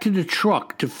it back to the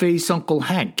truck to face Uncle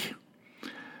Hank,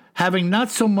 having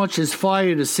not so much as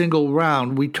fired a single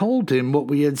round, we told him what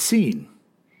we had seen.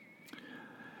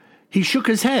 He shook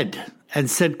his head and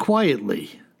said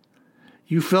quietly,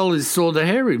 "You fellas saw the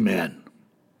hairy man."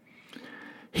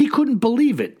 He couldn't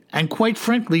believe it, and quite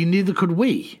frankly, neither could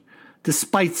we,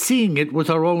 despite seeing it with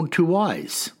our own 2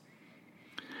 eyes.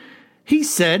 He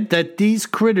said that these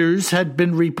critters had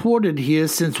been reported here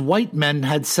since white men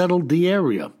had settled the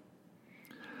area.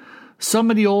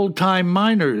 Some of the old-time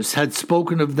miners had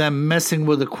spoken of them messing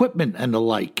with equipment and the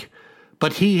like,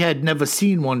 but he had never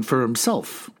seen one for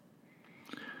himself.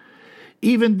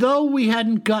 Even though we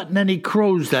hadn't gotten any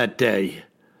crows that day,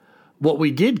 what we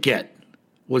did get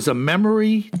was a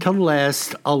memory to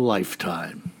last a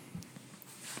lifetime.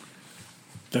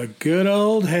 The good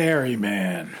old hairy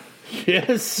man.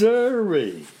 Yes,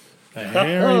 sirree. The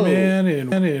hairy man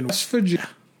in West Virginia.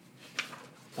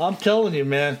 I'm telling you,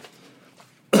 man.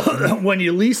 When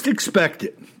you least expect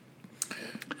it.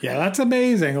 Yeah, that's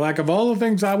amazing. Like, of all the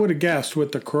things I would have guessed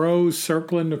with the crows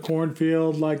circling the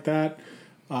cornfield like that,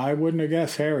 I wouldn't have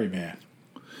guessed hairy man.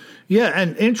 Yeah,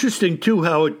 and interesting, too,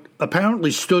 how it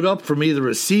apparently stood up from either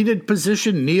a seated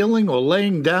position, kneeling, or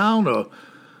laying down,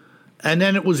 and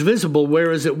then it was visible,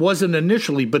 whereas it wasn't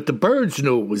initially, but the birds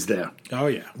knew it was there. Oh,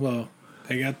 yeah. Well,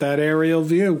 they got that aerial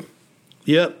view.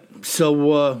 Yep.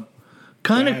 So,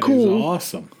 kind of cool. Is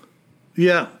awesome.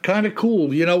 Yeah, kind of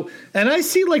cool, you know. And I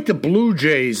see, like, the blue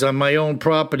jays on my own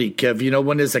property, Kev, you know,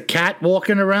 when there's a cat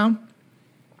walking around.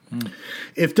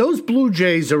 If those blue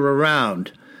jays are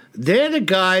around, they're the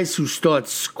guys who start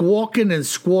squawking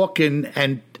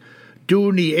and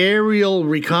doing the aerial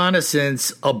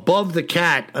reconnaissance above the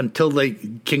cat until they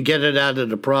can get it out of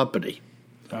the property.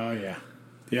 Oh, yeah.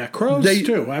 Yeah, crows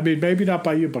too. I mean, maybe not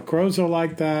by you, but crows are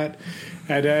like that.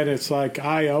 And then it's like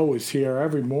I always hear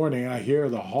every morning, I hear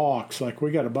the hawks. Like,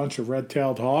 we got a bunch of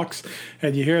red-tailed hawks,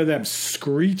 and you hear them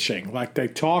screeching like they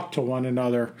talk to one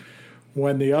another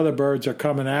when the other birds are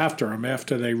coming after them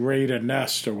after they raid a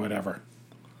nest or whatever.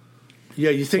 Yeah,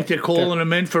 you think they're calling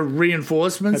them in for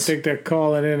reinforcements? I think they're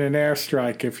calling in an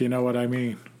airstrike, if you know what I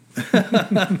mean.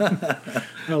 A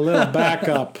little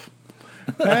backup.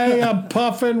 Hey, I'm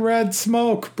puffing red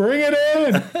smoke. Bring it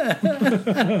in.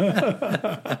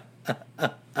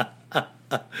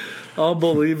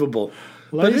 Unbelievable.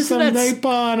 Lay some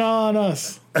napalm on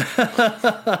us.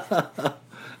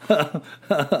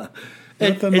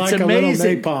 Nothing like amazing. A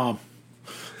little napalm.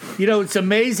 You know, it's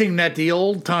amazing that the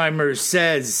old-timer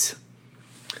says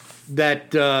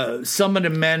that some of the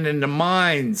men in the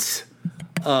mines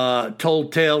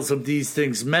told tales of these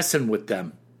things messing with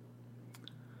them.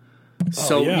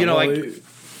 So, yeah, you know,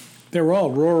 They were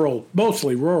all rural,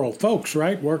 mostly rural folks,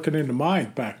 right? Working in the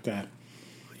mines back then.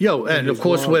 And of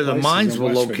course where the mines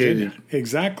were located.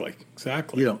 Exactly. Some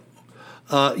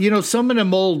of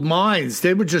them old mines,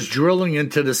 they were just drilling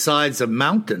into the sides of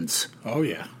mountains. Oh,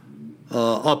 yeah.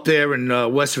 Up there in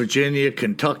West Virginia,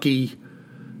 Kentucky,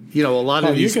 a lot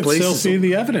of these places. You can still see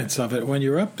the evidence of it when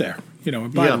you're up there.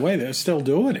 And by the way, they're still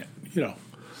doing it,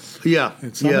 Yeah,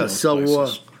 So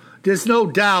there's no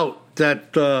doubt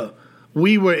that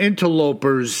we were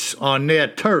interlopers on their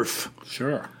turf.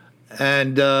 Sure.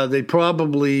 And they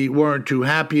probably weren't too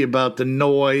happy about the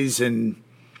noise and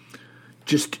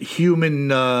just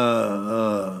humans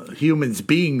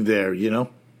being there,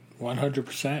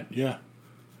 100%, yeah.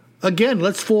 Again,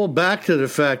 let's fall back to the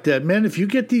fact that, man, if you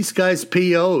get these guys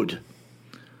PO'd,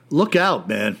 look out,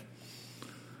 man.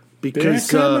 Because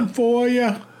they're coming for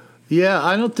you. Yeah,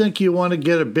 I don't think you want to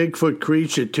get a Bigfoot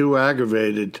creature too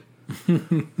aggravated.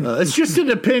 It's just an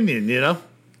opinion,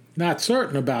 Not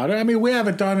certain about it. I mean, we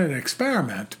haven't done an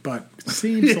experiment, but it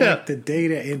seems like the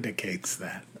data indicates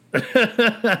that.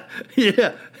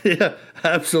 Yeah,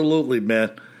 absolutely,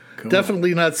 man. Cool.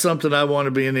 Definitely not something I want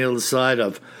to be on the other side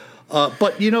of.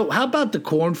 But, how about the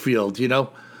cornfield,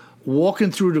 Walking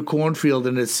through the cornfield,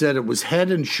 and it said it was head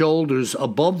and shoulders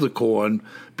above the corn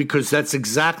because that's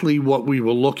exactly what we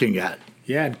were looking at.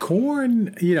 Yeah, and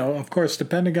corn, of course,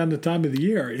 depending on the time of the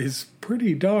year, is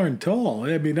pretty darn tall.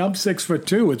 I mean, I'm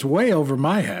 6'2". It's way over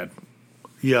my head.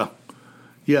 Yeah.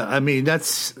 I mean,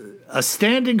 that's a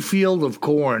standing field of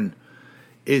corn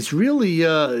is really,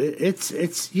 it's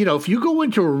if you go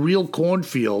into a real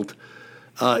cornfield,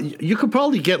 you could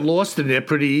probably get lost in there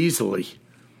pretty easily.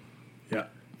 Yeah.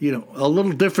 A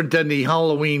little different than the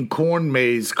Halloween corn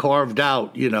maze carved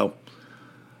out,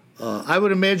 I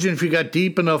would imagine if you got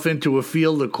deep enough into a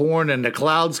field of corn and the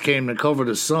clouds came to cover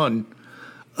the sun,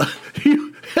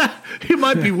 you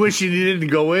might be wishing you didn't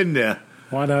go in there.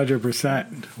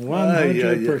 100%.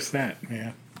 100%,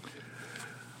 yeah.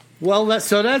 Well,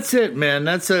 that's it, man.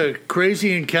 That's a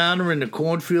crazy encounter in the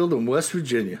cornfield in West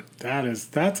Virginia.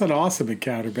 That's an awesome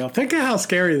encounter, Bill. Think of how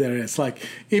scary that is. Like,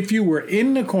 if you were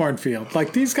in the cornfield,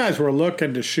 like these guys were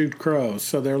looking to shoot crows,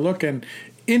 so they're looking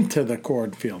into the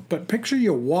cornfield. But picture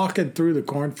you walking through the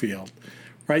cornfield,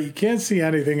 right? You can't see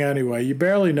anything anyway. You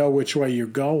barely know which way you're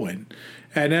going.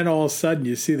 And then all of a sudden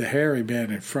you see the hairy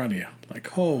man in front of you. Like,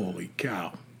 holy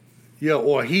cow. Yeah,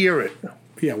 or hear it.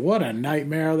 Yeah, what a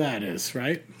nightmare that is,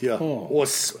 right? Yeah, or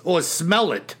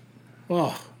smell it.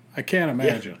 Oh, I can't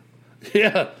imagine.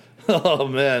 Yeah. Oh,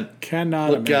 man.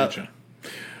 Cannot imagine.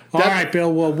 All right,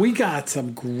 Bill. Well, we got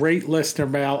some great listener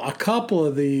mail. A couple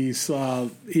of these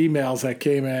emails that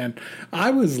came in, I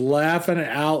was laughing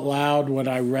out loud when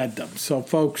I read them. So,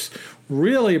 folks,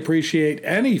 really appreciate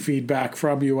any feedback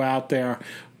from you out there.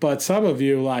 But some of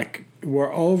you,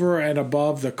 were over and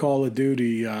above the Call of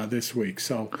Duty this week.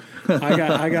 So I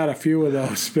got a few of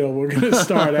those, Bill. We're going to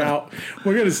start out.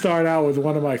 We're going to start out with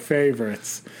one of my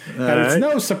favorites, It's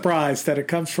no surprise that it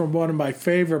comes from one of my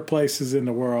favorite places in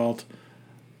the world,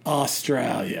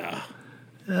 Australia.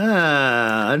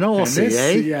 An Aussie,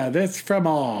 eh? Yeah, that's from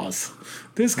Oz.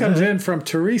 This comes in from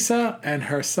Teresa and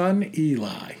her son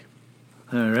Eli.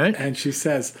 All right. And she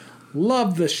says,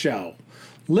 love the show.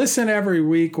 Listen every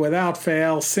week without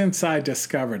fail since I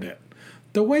discovered it.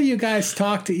 The way you guys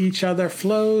talk to each other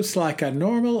flows like a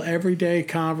normal everyday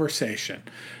conversation,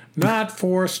 not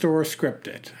forced or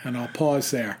scripted. And I'll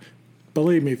pause there.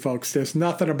 Believe me, folks, there's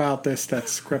nothing about this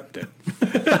that's scripted.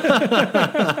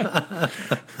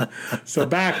 So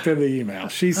back to the email.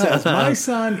 She says, my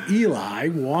son Eli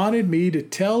wanted me to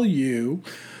tell you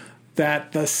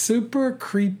that the super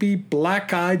creepy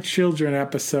Black-Eyed Children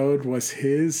episode was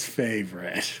his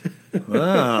favorite.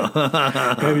 Wow.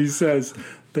 And he says,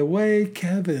 the way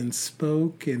Kevin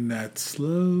spoke in that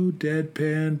slow,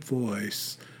 deadpan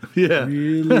voice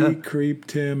really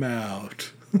creeped him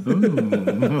out.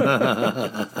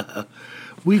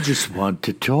 We just want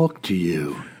to talk to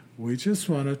you. We just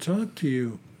want to talk to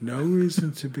you. No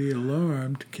reason to be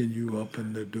alarmed. Can you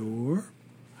open the door?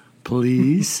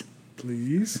 Please?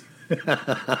 Please?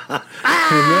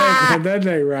 and then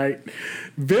they write,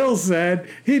 Bill said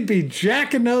he'd be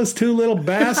jacking those two little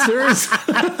bastards.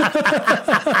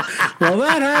 Well,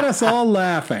 that had us all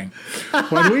laughing.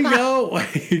 When we go,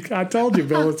 I told you,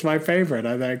 Bill, it's my favorite,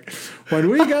 I think. When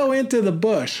we go into the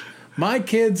bush, my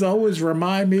kids always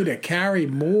remind me to carry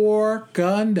more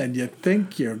gun than you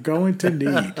think you're going to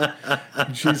need.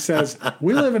 And she says,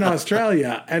 we live in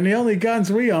Australia, and the only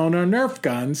guns we own are Nerf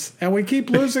guns, and we keep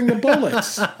losing the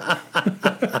bullets.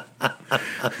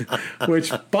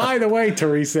 Which, by the way,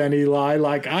 Teresa and Eli,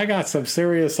 like, I got some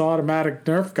serious automatic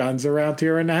Nerf guns around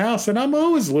here in the house, and I'm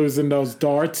always losing those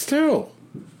darts, too.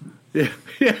 Yeah.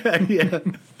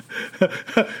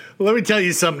 Let me tell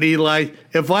you something, Eli.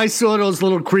 If I saw those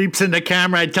little creeps in the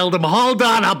camera, I'd tell them, hold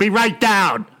on, I'll be right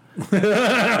down.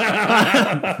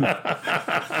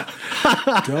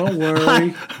 Don't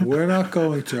worry. We're not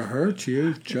going to hurt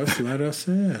you. Just let us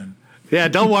in. Yeah,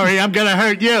 don't worry. I'm going to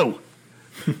hurt you.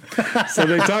 So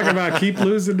they talk about keep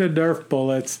losing the Nerf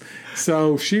bullets.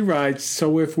 So she writes,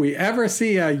 so if we ever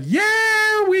see a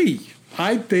Yowie,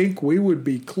 I think we would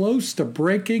be close to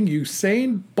breaking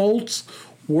Usain Bolt's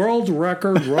world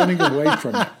record running away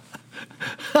from it.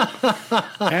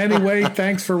 Anyway,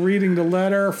 thanks for reading the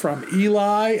letter from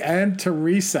Eli and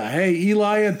Teresa. Hey,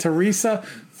 Eli and Teresa,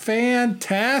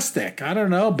 fantastic. I don't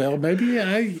know, Bill. Maybe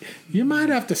you might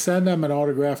have to send them an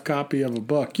autographed copy of a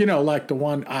book. You know, like the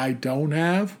one I don't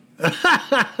have.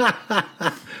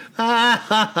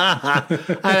 I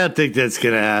don't think that's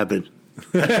going to happen.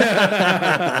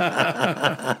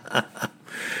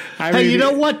 I mean, hey, you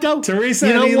know what, though? Teresa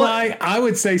you and know Eli, what? I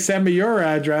would say send me your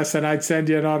address and I'd send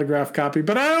you an autographed copy,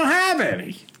 but I don't have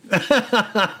any.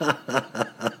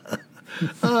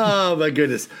 Oh, my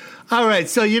goodness. All right,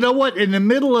 so you know what? In the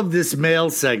middle of this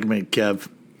mail segment, Kev,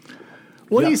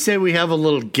 what do you say we have a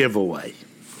little giveaway?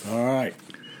 All right.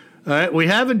 All right, we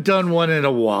haven't done one in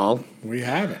a while. We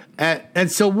haven't.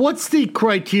 And so what's the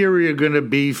criteria going to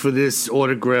be for this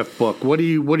autographed book? What do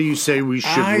you say we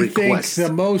should request? I think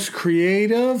the most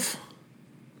creative,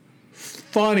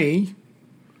 funny,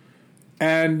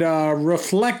 and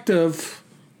reflective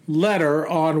letter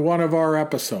on one of our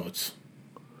episodes.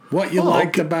 What you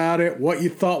liked about it, what you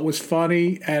thought was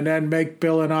funny, and then make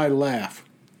Bill and I laugh.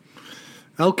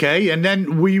 Okay, and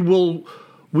then we will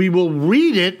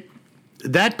read it.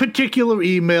 That particular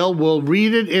email, we'll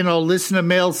read it in our listener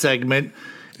mail segment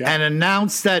and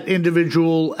announce that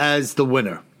individual as the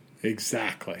winner.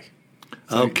 Exactly.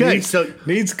 Okay,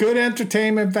 needs good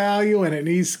entertainment value, and it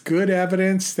needs good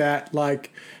evidence that,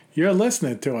 like, you're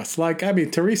listening to us. Like, I mean,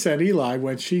 Teresa and Eli,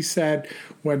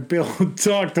 when Bill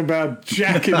talked about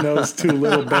jacking those two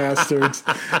little bastards,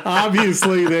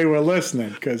 obviously they were listening,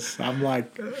 because I'm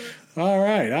like, all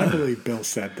right, I believe Bill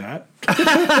said that.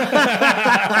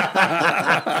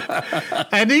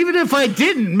 And even if I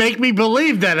didn't, make me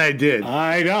believe that I did.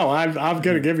 I know. I'm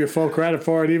going to give you full credit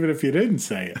for it, even if you didn't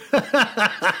say it.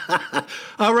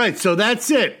 All right, so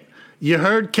that's it. You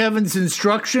heard Kevin's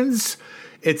instructions.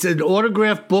 It's an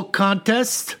autographed book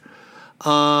contest.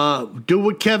 Do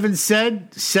what Kevin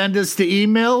said. Send us the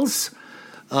emails.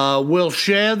 We'll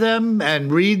share them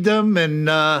and read them, and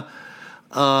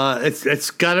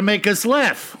it's got to make us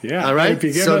laugh. Yeah. All right. If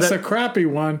you give us a crappy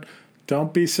one,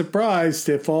 don't be surprised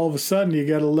if all of a sudden you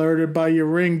get alerted by your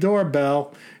Ring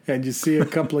doorbell and you see a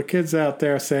couple of kids out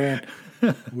there saying,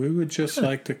 "We would just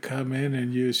like to come in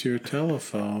and use your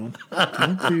telephone.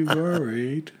 Don't be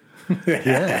worried."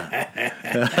 Yeah.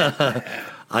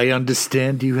 I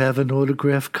understand you have an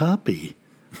autographed copy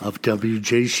of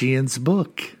W.J. Sheehan's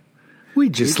book. We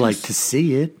just like to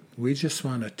see it. We just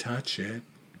want to touch it.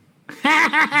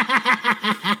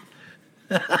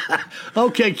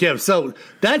 Okay, Kev. So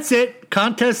that's it.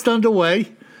 Contest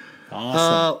underway.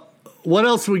 Awesome. What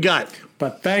else we got?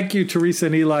 But thank you, Teresa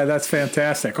and Eli. That's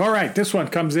fantastic. All right, this one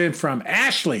comes in from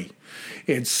Ashley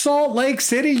in Salt Lake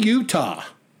City, Utah.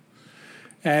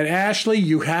 And Ashley,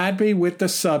 you had me with the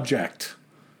subject,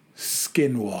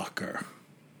 Skinwalker.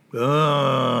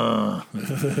 So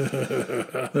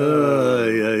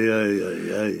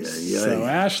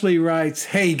Ashley writes,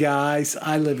 "Hey guys,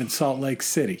 I live in Salt Lake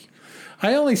City.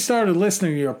 I only started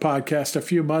listening to your podcast a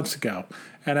few months ago,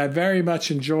 and I very much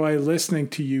enjoy listening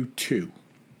to you too."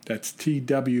 That's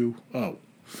TWO.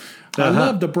 I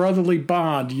love the brotherly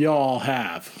bond y'all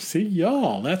have. See,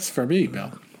 y'all, that's for me,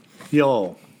 Bill.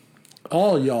 Y'all.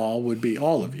 All y'all would be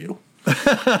all of you.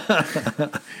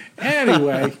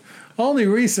 Anyway, only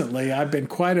recently I've been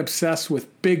quite obsessed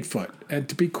with Bigfoot, and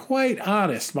to be quite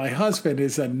honest, my husband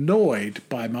is annoyed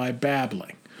by my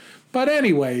babbling. But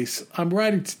anyways, I'm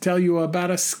writing to tell you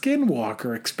about a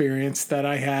skinwalker experience that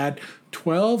I had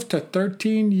 12 to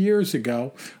 13 years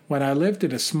ago when I lived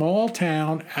in a small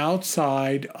town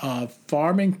outside of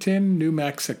Farmington, New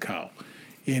Mexico,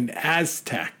 in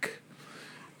Aztec.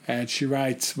 And she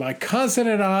writes, "My cousin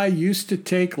and I used to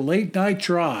take late-night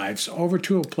drives over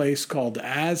to a place called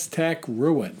Aztec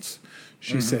Ruins."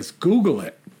 She says, Google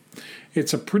it.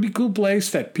 It's a pretty cool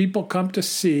place that people come to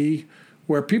see,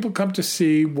 where people come to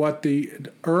see what the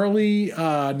early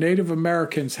Native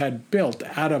Americans had built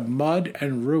out of mud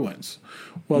and ruins.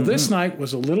 Well, this night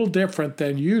was a little different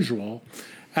than usual,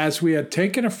 as we had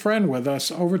taken a friend with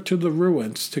us over to the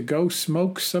ruins to go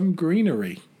smoke some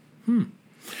greenery.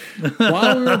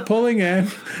 While we were pulling in,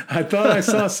 I thought I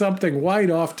saw something white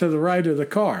off to the right of the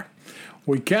car.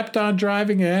 We kept on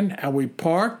driving in, and we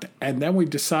parked, and then we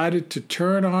decided to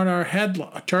turn our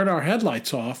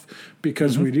headlights off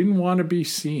because we didn't want to be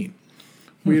seen.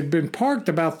 We had been parked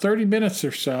about 30 minutes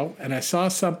or so, and I saw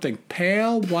something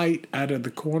pale white out of the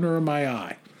corner of my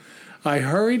eye. I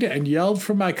hurried and yelled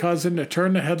for my cousin to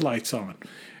turn the headlights on.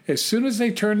 As soon as they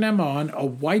turned them on, a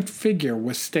white figure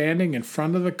was standing in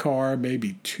front of the car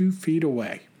maybe 2 feet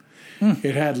away.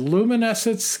 It had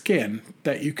luminescent skin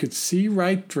that you could see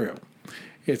right through.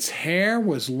 Its hair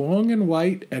was long and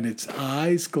white, and its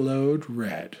eyes glowed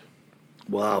red.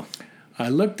 Wow. I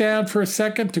looked down for a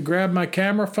second to grab my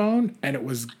camera phone, and it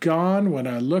was gone when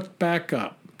I looked back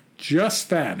up. Just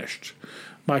vanished.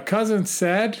 My cousin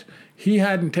said he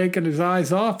hadn't taken his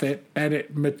eyes off it, and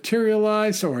it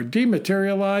materialized or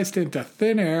dematerialized into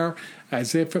thin air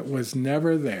as if it was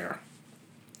never there.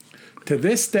 To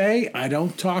this day, I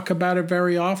don't talk about it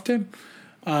very often,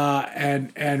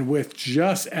 and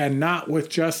not with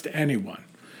just anyone.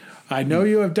 I know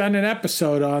you have done an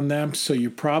episode on them, so you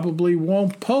probably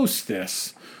won't post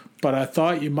this, but I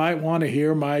thought you might want to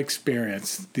hear my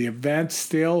experience. The event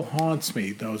still haunts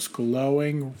me, those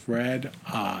glowing red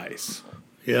eyes.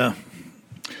 Yeah.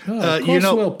 Of course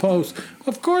we'll post.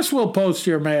 Of course we'll post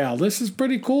your mail. This is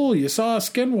pretty cool. You saw a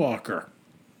skinwalker.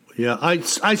 Yeah,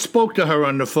 I spoke to her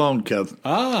on the phone, Kev.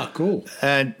 Ah, cool.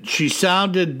 And she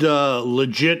sounded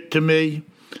legit to me.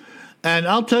 And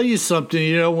I'll tell you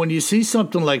something, when you see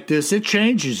something like this, it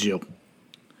changes you.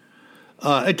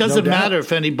 It doesn't matter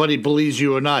if anybody believes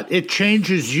you or not. It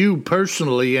changes you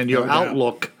personally and your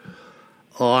outlook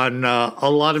on a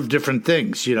lot of different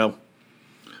things,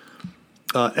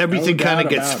 Everything kind of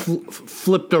gets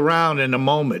flipped around in a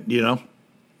moment,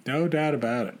 No doubt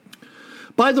about it.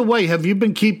 By the way, have you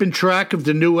been keeping track of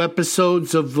the new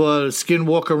episodes of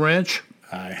Skinwalker Ranch?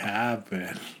 I have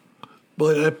been.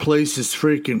 Boy, that place is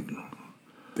freaking...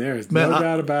 There's no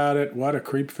doubt about it. What a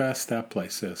creep fest that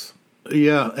place is.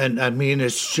 Yeah, and I mean,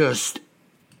 it's just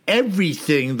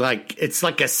everything. It's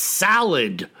like a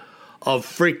salad of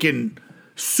freaking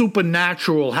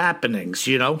supernatural happenings,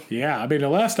 Yeah, I mean, the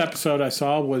last episode I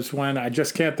saw was when, I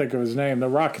just can't think of his name, the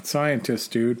rocket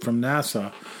scientist dude from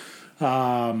NASA.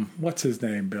 What's his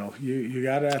name, Bill? You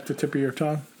got it at the tip of your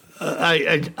tongue?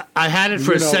 I had it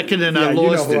for a second and I lost it.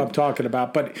 You know who I'm talking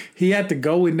about. But he had to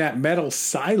go in that metal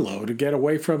silo to get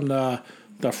away from the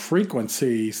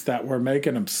frequencies that were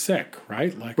making him sick,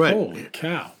 right? Holy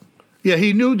cow. Yeah,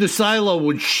 he knew the silo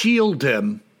would shield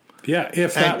him. Yeah,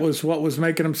 if that was what was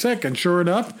making him sick. And sure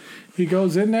enough, he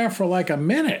goes in there for like a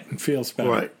minute and feels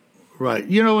better. Right.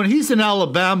 And he's an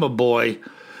Alabama boy.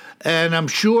 And I'm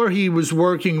sure he was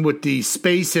working with the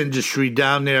space industry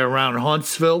down there around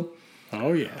Huntsville.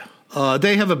 Oh, yeah.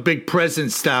 They have a big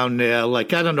presence down there. I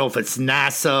don't know if it's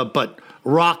NASA, but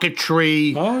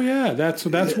rocketry. Oh, yeah. That's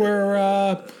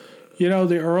where,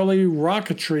 the early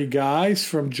rocketry guys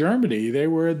from Germany, they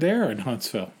were there in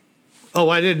Huntsville. Oh,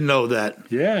 I didn't know that.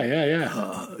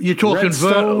 Yeah. You're talking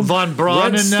Von Braun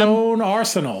and them? Redstone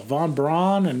Arsenal. Von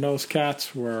Braun and those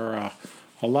cats were,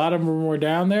 a lot of them were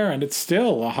down there, and it's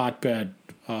still a hotbed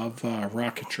of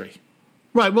rocketry.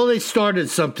 Right. Well, they started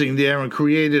something there and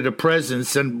created a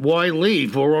presence, and why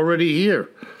leave? We're already here.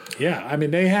 Yeah. I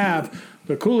mean, they have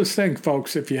the coolest thing,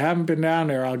 folks. If you haven't been down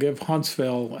there, I'll give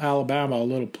Huntsville, Alabama, a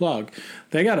little plug.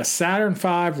 They got a Saturn V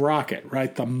rocket,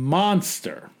 right? The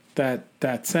monster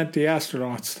that sent the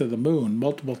astronauts to the moon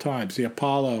multiple times, the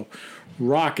Apollo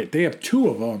rocket. They have 2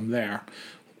 of them there.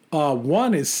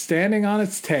 One is standing on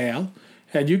its tail,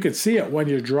 and you can see it when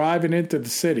you're driving into the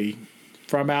city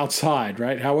from outside,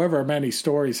 right? However many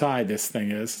stories high this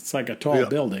thing is. It's like a tall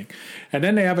building. And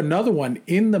then they have another one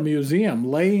in the museum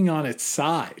laying on its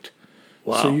side.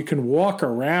 Wow. So you can walk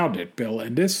around it, Bill.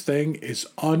 And this thing is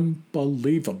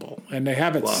unbelievable. And they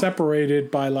have it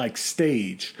separated by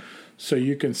stage. So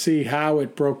you can see how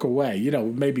it broke away.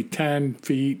 Maybe 10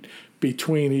 feet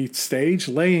between each stage,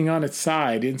 laying on its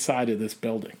side inside of this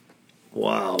building.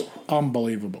 Wow.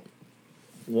 Unbelievable.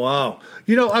 Wow.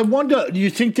 I wonder, do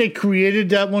you think they created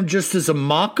that one just as a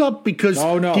mock-up? Because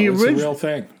no, it's a real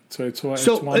thing. So it's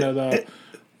one of the...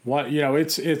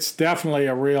 it's definitely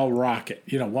a real rocket,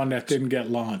 one that didn't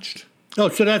get launched. Oh,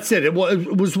 so that's it. It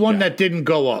was one that didn't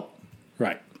go up.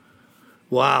 Right.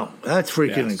 Wow. That's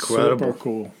freaking incredible. Super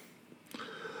cool.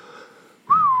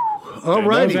 All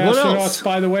righty. What else?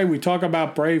 By the way, we talk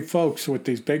about brave folks with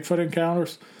these Bigfoot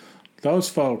encounters. Those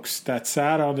folks that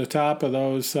sat on the top of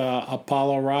those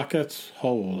Apollo rockets,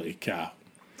 holy cow.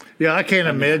 Yeah, I can't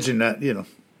imagine that,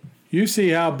 You see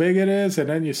how big it is, and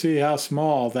then you see how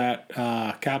small that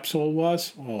capsule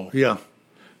was. Oh, Yeah.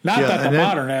 not Yeah, that the and then-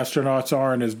 modern astronauts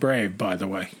aren't as brave, by the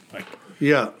way. Like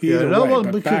Yeah. either No, way, well,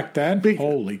 but because- back then, be-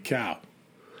 holy cow!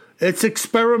 it's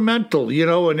experimental,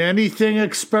 and anything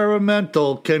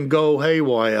experimental can go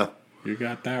haywire. You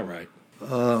got that right.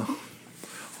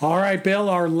 All right, Bill.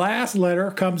 Our last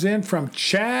letter comes in from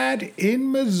Chad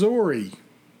in Missouri.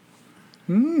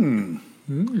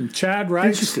 Chad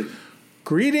writes, Interesting.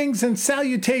 "Greetings and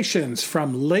salutations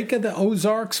from Lake of the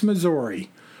Ozarks, Missouri,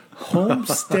 home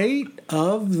state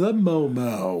of the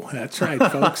Momo." That's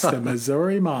right, folks, the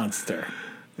Missouri Monster.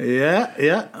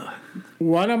 Yeah.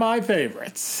 One of my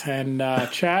favorites. And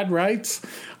Chad writes,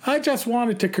 "I just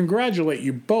wanted to congratulate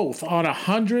you both on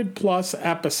 100+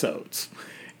 episodes.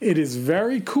 It is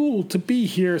very cool to be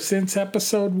here since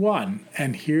episode 1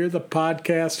 and hear the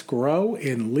podcast grow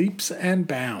in leaps and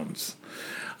bounds.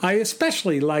 I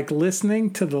especially like listening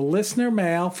to the listener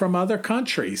mail from other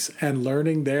countries and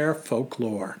learning their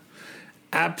folklore.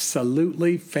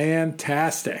 Absolutely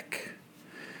fantastic."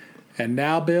 And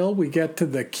now, Bill, we get to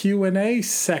the Q&A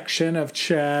section of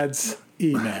Chad's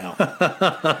email.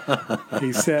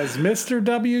 He says, "Mr.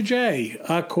 WJ,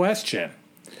 a question.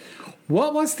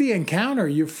 What was the encounter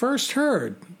you first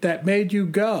heard that made you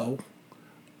go,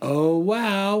 'Oh,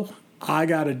 wow, I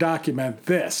got to document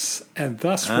this,' and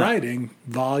thus writing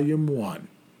Volume 1?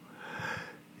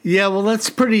 Yeah, well, that's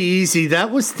pretty easy.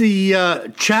 That was the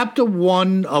Chapter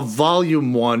 1 of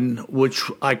Volume 1, which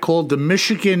I called the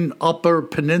Michigan Upper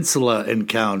Peninsula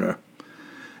Encounter.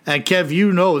 And,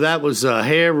 Kev, that was a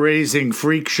hair-raising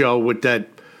freak show with that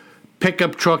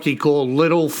pickup truck he called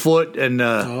Littlefoot and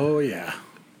Oh, yeah.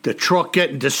 the truck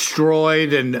getting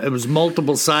destroyed, and it was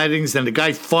multiple sightings, and the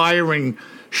guy firing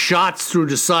shots through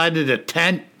the side of the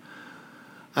tent.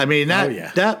 I mean,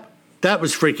 that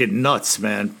was freaking nuts,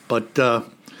 man. But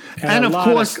and of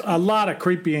course, a lot of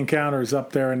creepy encounters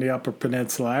up there in the Upper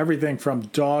Peninsula. Everything from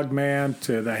Dog Man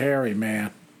to the Hairy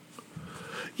Man.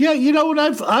 yeah, and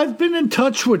I've been in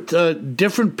touch with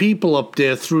different people up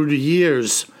there through the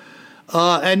years,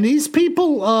 and these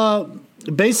people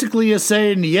basically are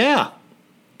saying, yeah,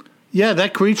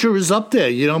 that creature is up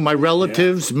there. My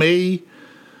relatives, me.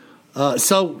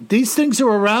 So these things are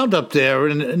around up there,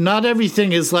 and not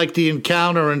everything is like the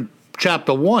encounter in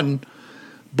Chapter 1,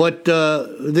 but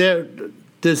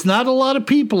there's not a lot of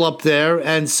people up there,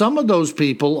 and some of those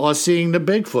people are seeing the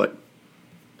Bigfoot.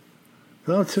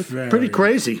 Well, it's pretty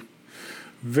crazy.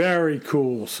 Very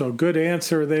cool. So good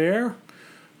answer there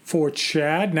for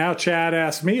Chad. Now Chad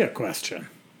asked me a question.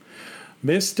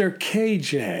 Mr.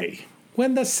 KJ,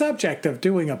 when the subject of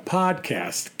doing a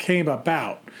podcast came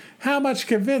about, how much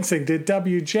convincing did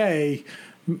WJ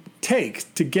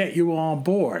take to get you on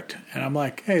board? And I'm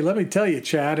like, hey, let me tell you,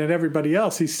 Chad, and everybody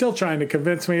else, he's still trying to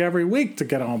convince me every week to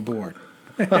get on board.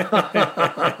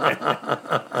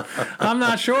 I'm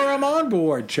not sure I'm on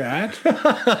board, Chad.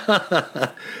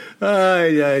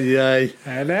 Ay.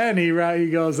 And then he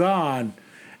goes on,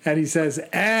 and he says,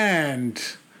 and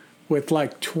with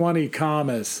like 20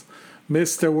 commas,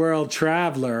 Mr. World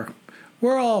Traveler,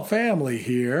 we're all family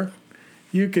here.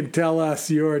 You can tell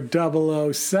us your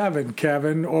 007,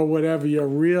 Kevin, or whatever your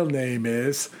real name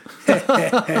is.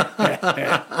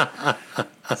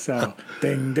 So,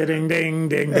 ding, ding, ding, ding,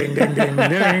 ding, ding, ding, ding,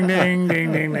 ding, ding,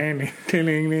 ding, ding,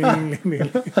 ding, ding,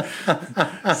 ding.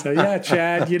 So, yeah,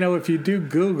 Chad, if you do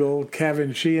Google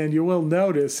Kevin Sheehan, you will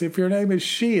notice if your name is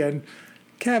Sheehan,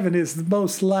 Kevin is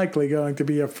most likely going to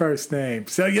be your first name.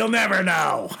 So you'll never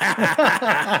know.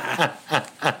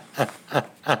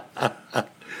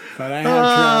 But I have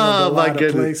traveled a lot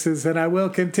of places, and I will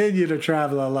continue to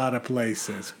travel a lot of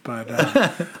places. But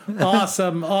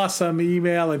awesome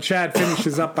email. And Chad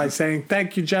finishes up by saying,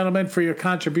 thank you, gentlemen, for your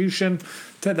contribution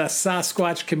to the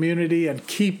Sasquatch community, and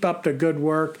keep up the good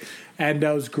work and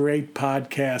those great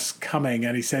podcasts coming.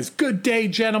 And he says, good day,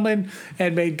 gentlemen,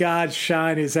 and may God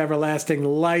shine his everlasting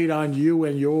light on you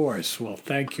and yours. Well,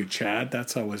 thank you, Chad.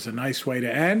 That's always a nice way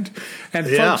to end. And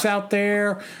folks out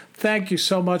there, thank you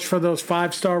so much for those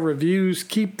 5-star reviews.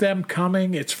 Keep them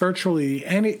coming. It's virtually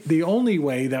the only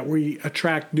way that we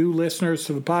attract new listeners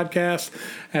to the podcast.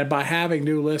 And by having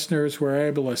new listeners, we're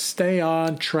able to stay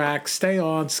on track, stay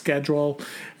on schedule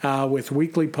with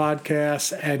weekly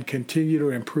podcasts, and continue to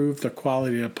improve the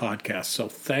quality of the podcast. So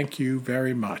thank you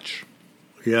very much.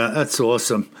 Yeah, that's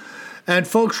awesome. And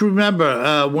folks,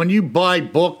 remember, when you buy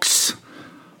books,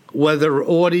 whether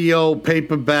audio,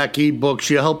 paperback, ebooks,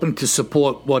 you're helping to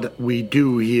support what we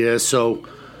do here. So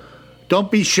don't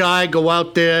be shy. Go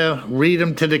out there, read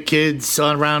them to the kids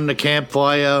around the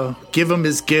campfire, give them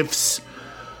as gifts.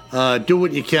 Do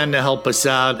what you can to help us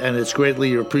out, and it's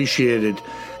greatly appreciated.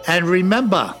 And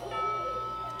remember,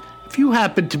 if you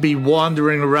happen to be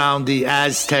wandering around the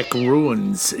Aztec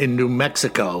ruins in New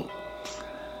Mexico,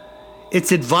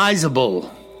 it's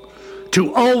advisable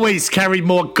to always carry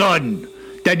more gun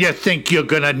than you think you're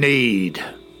gonna need.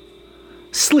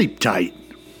 Sleep tight.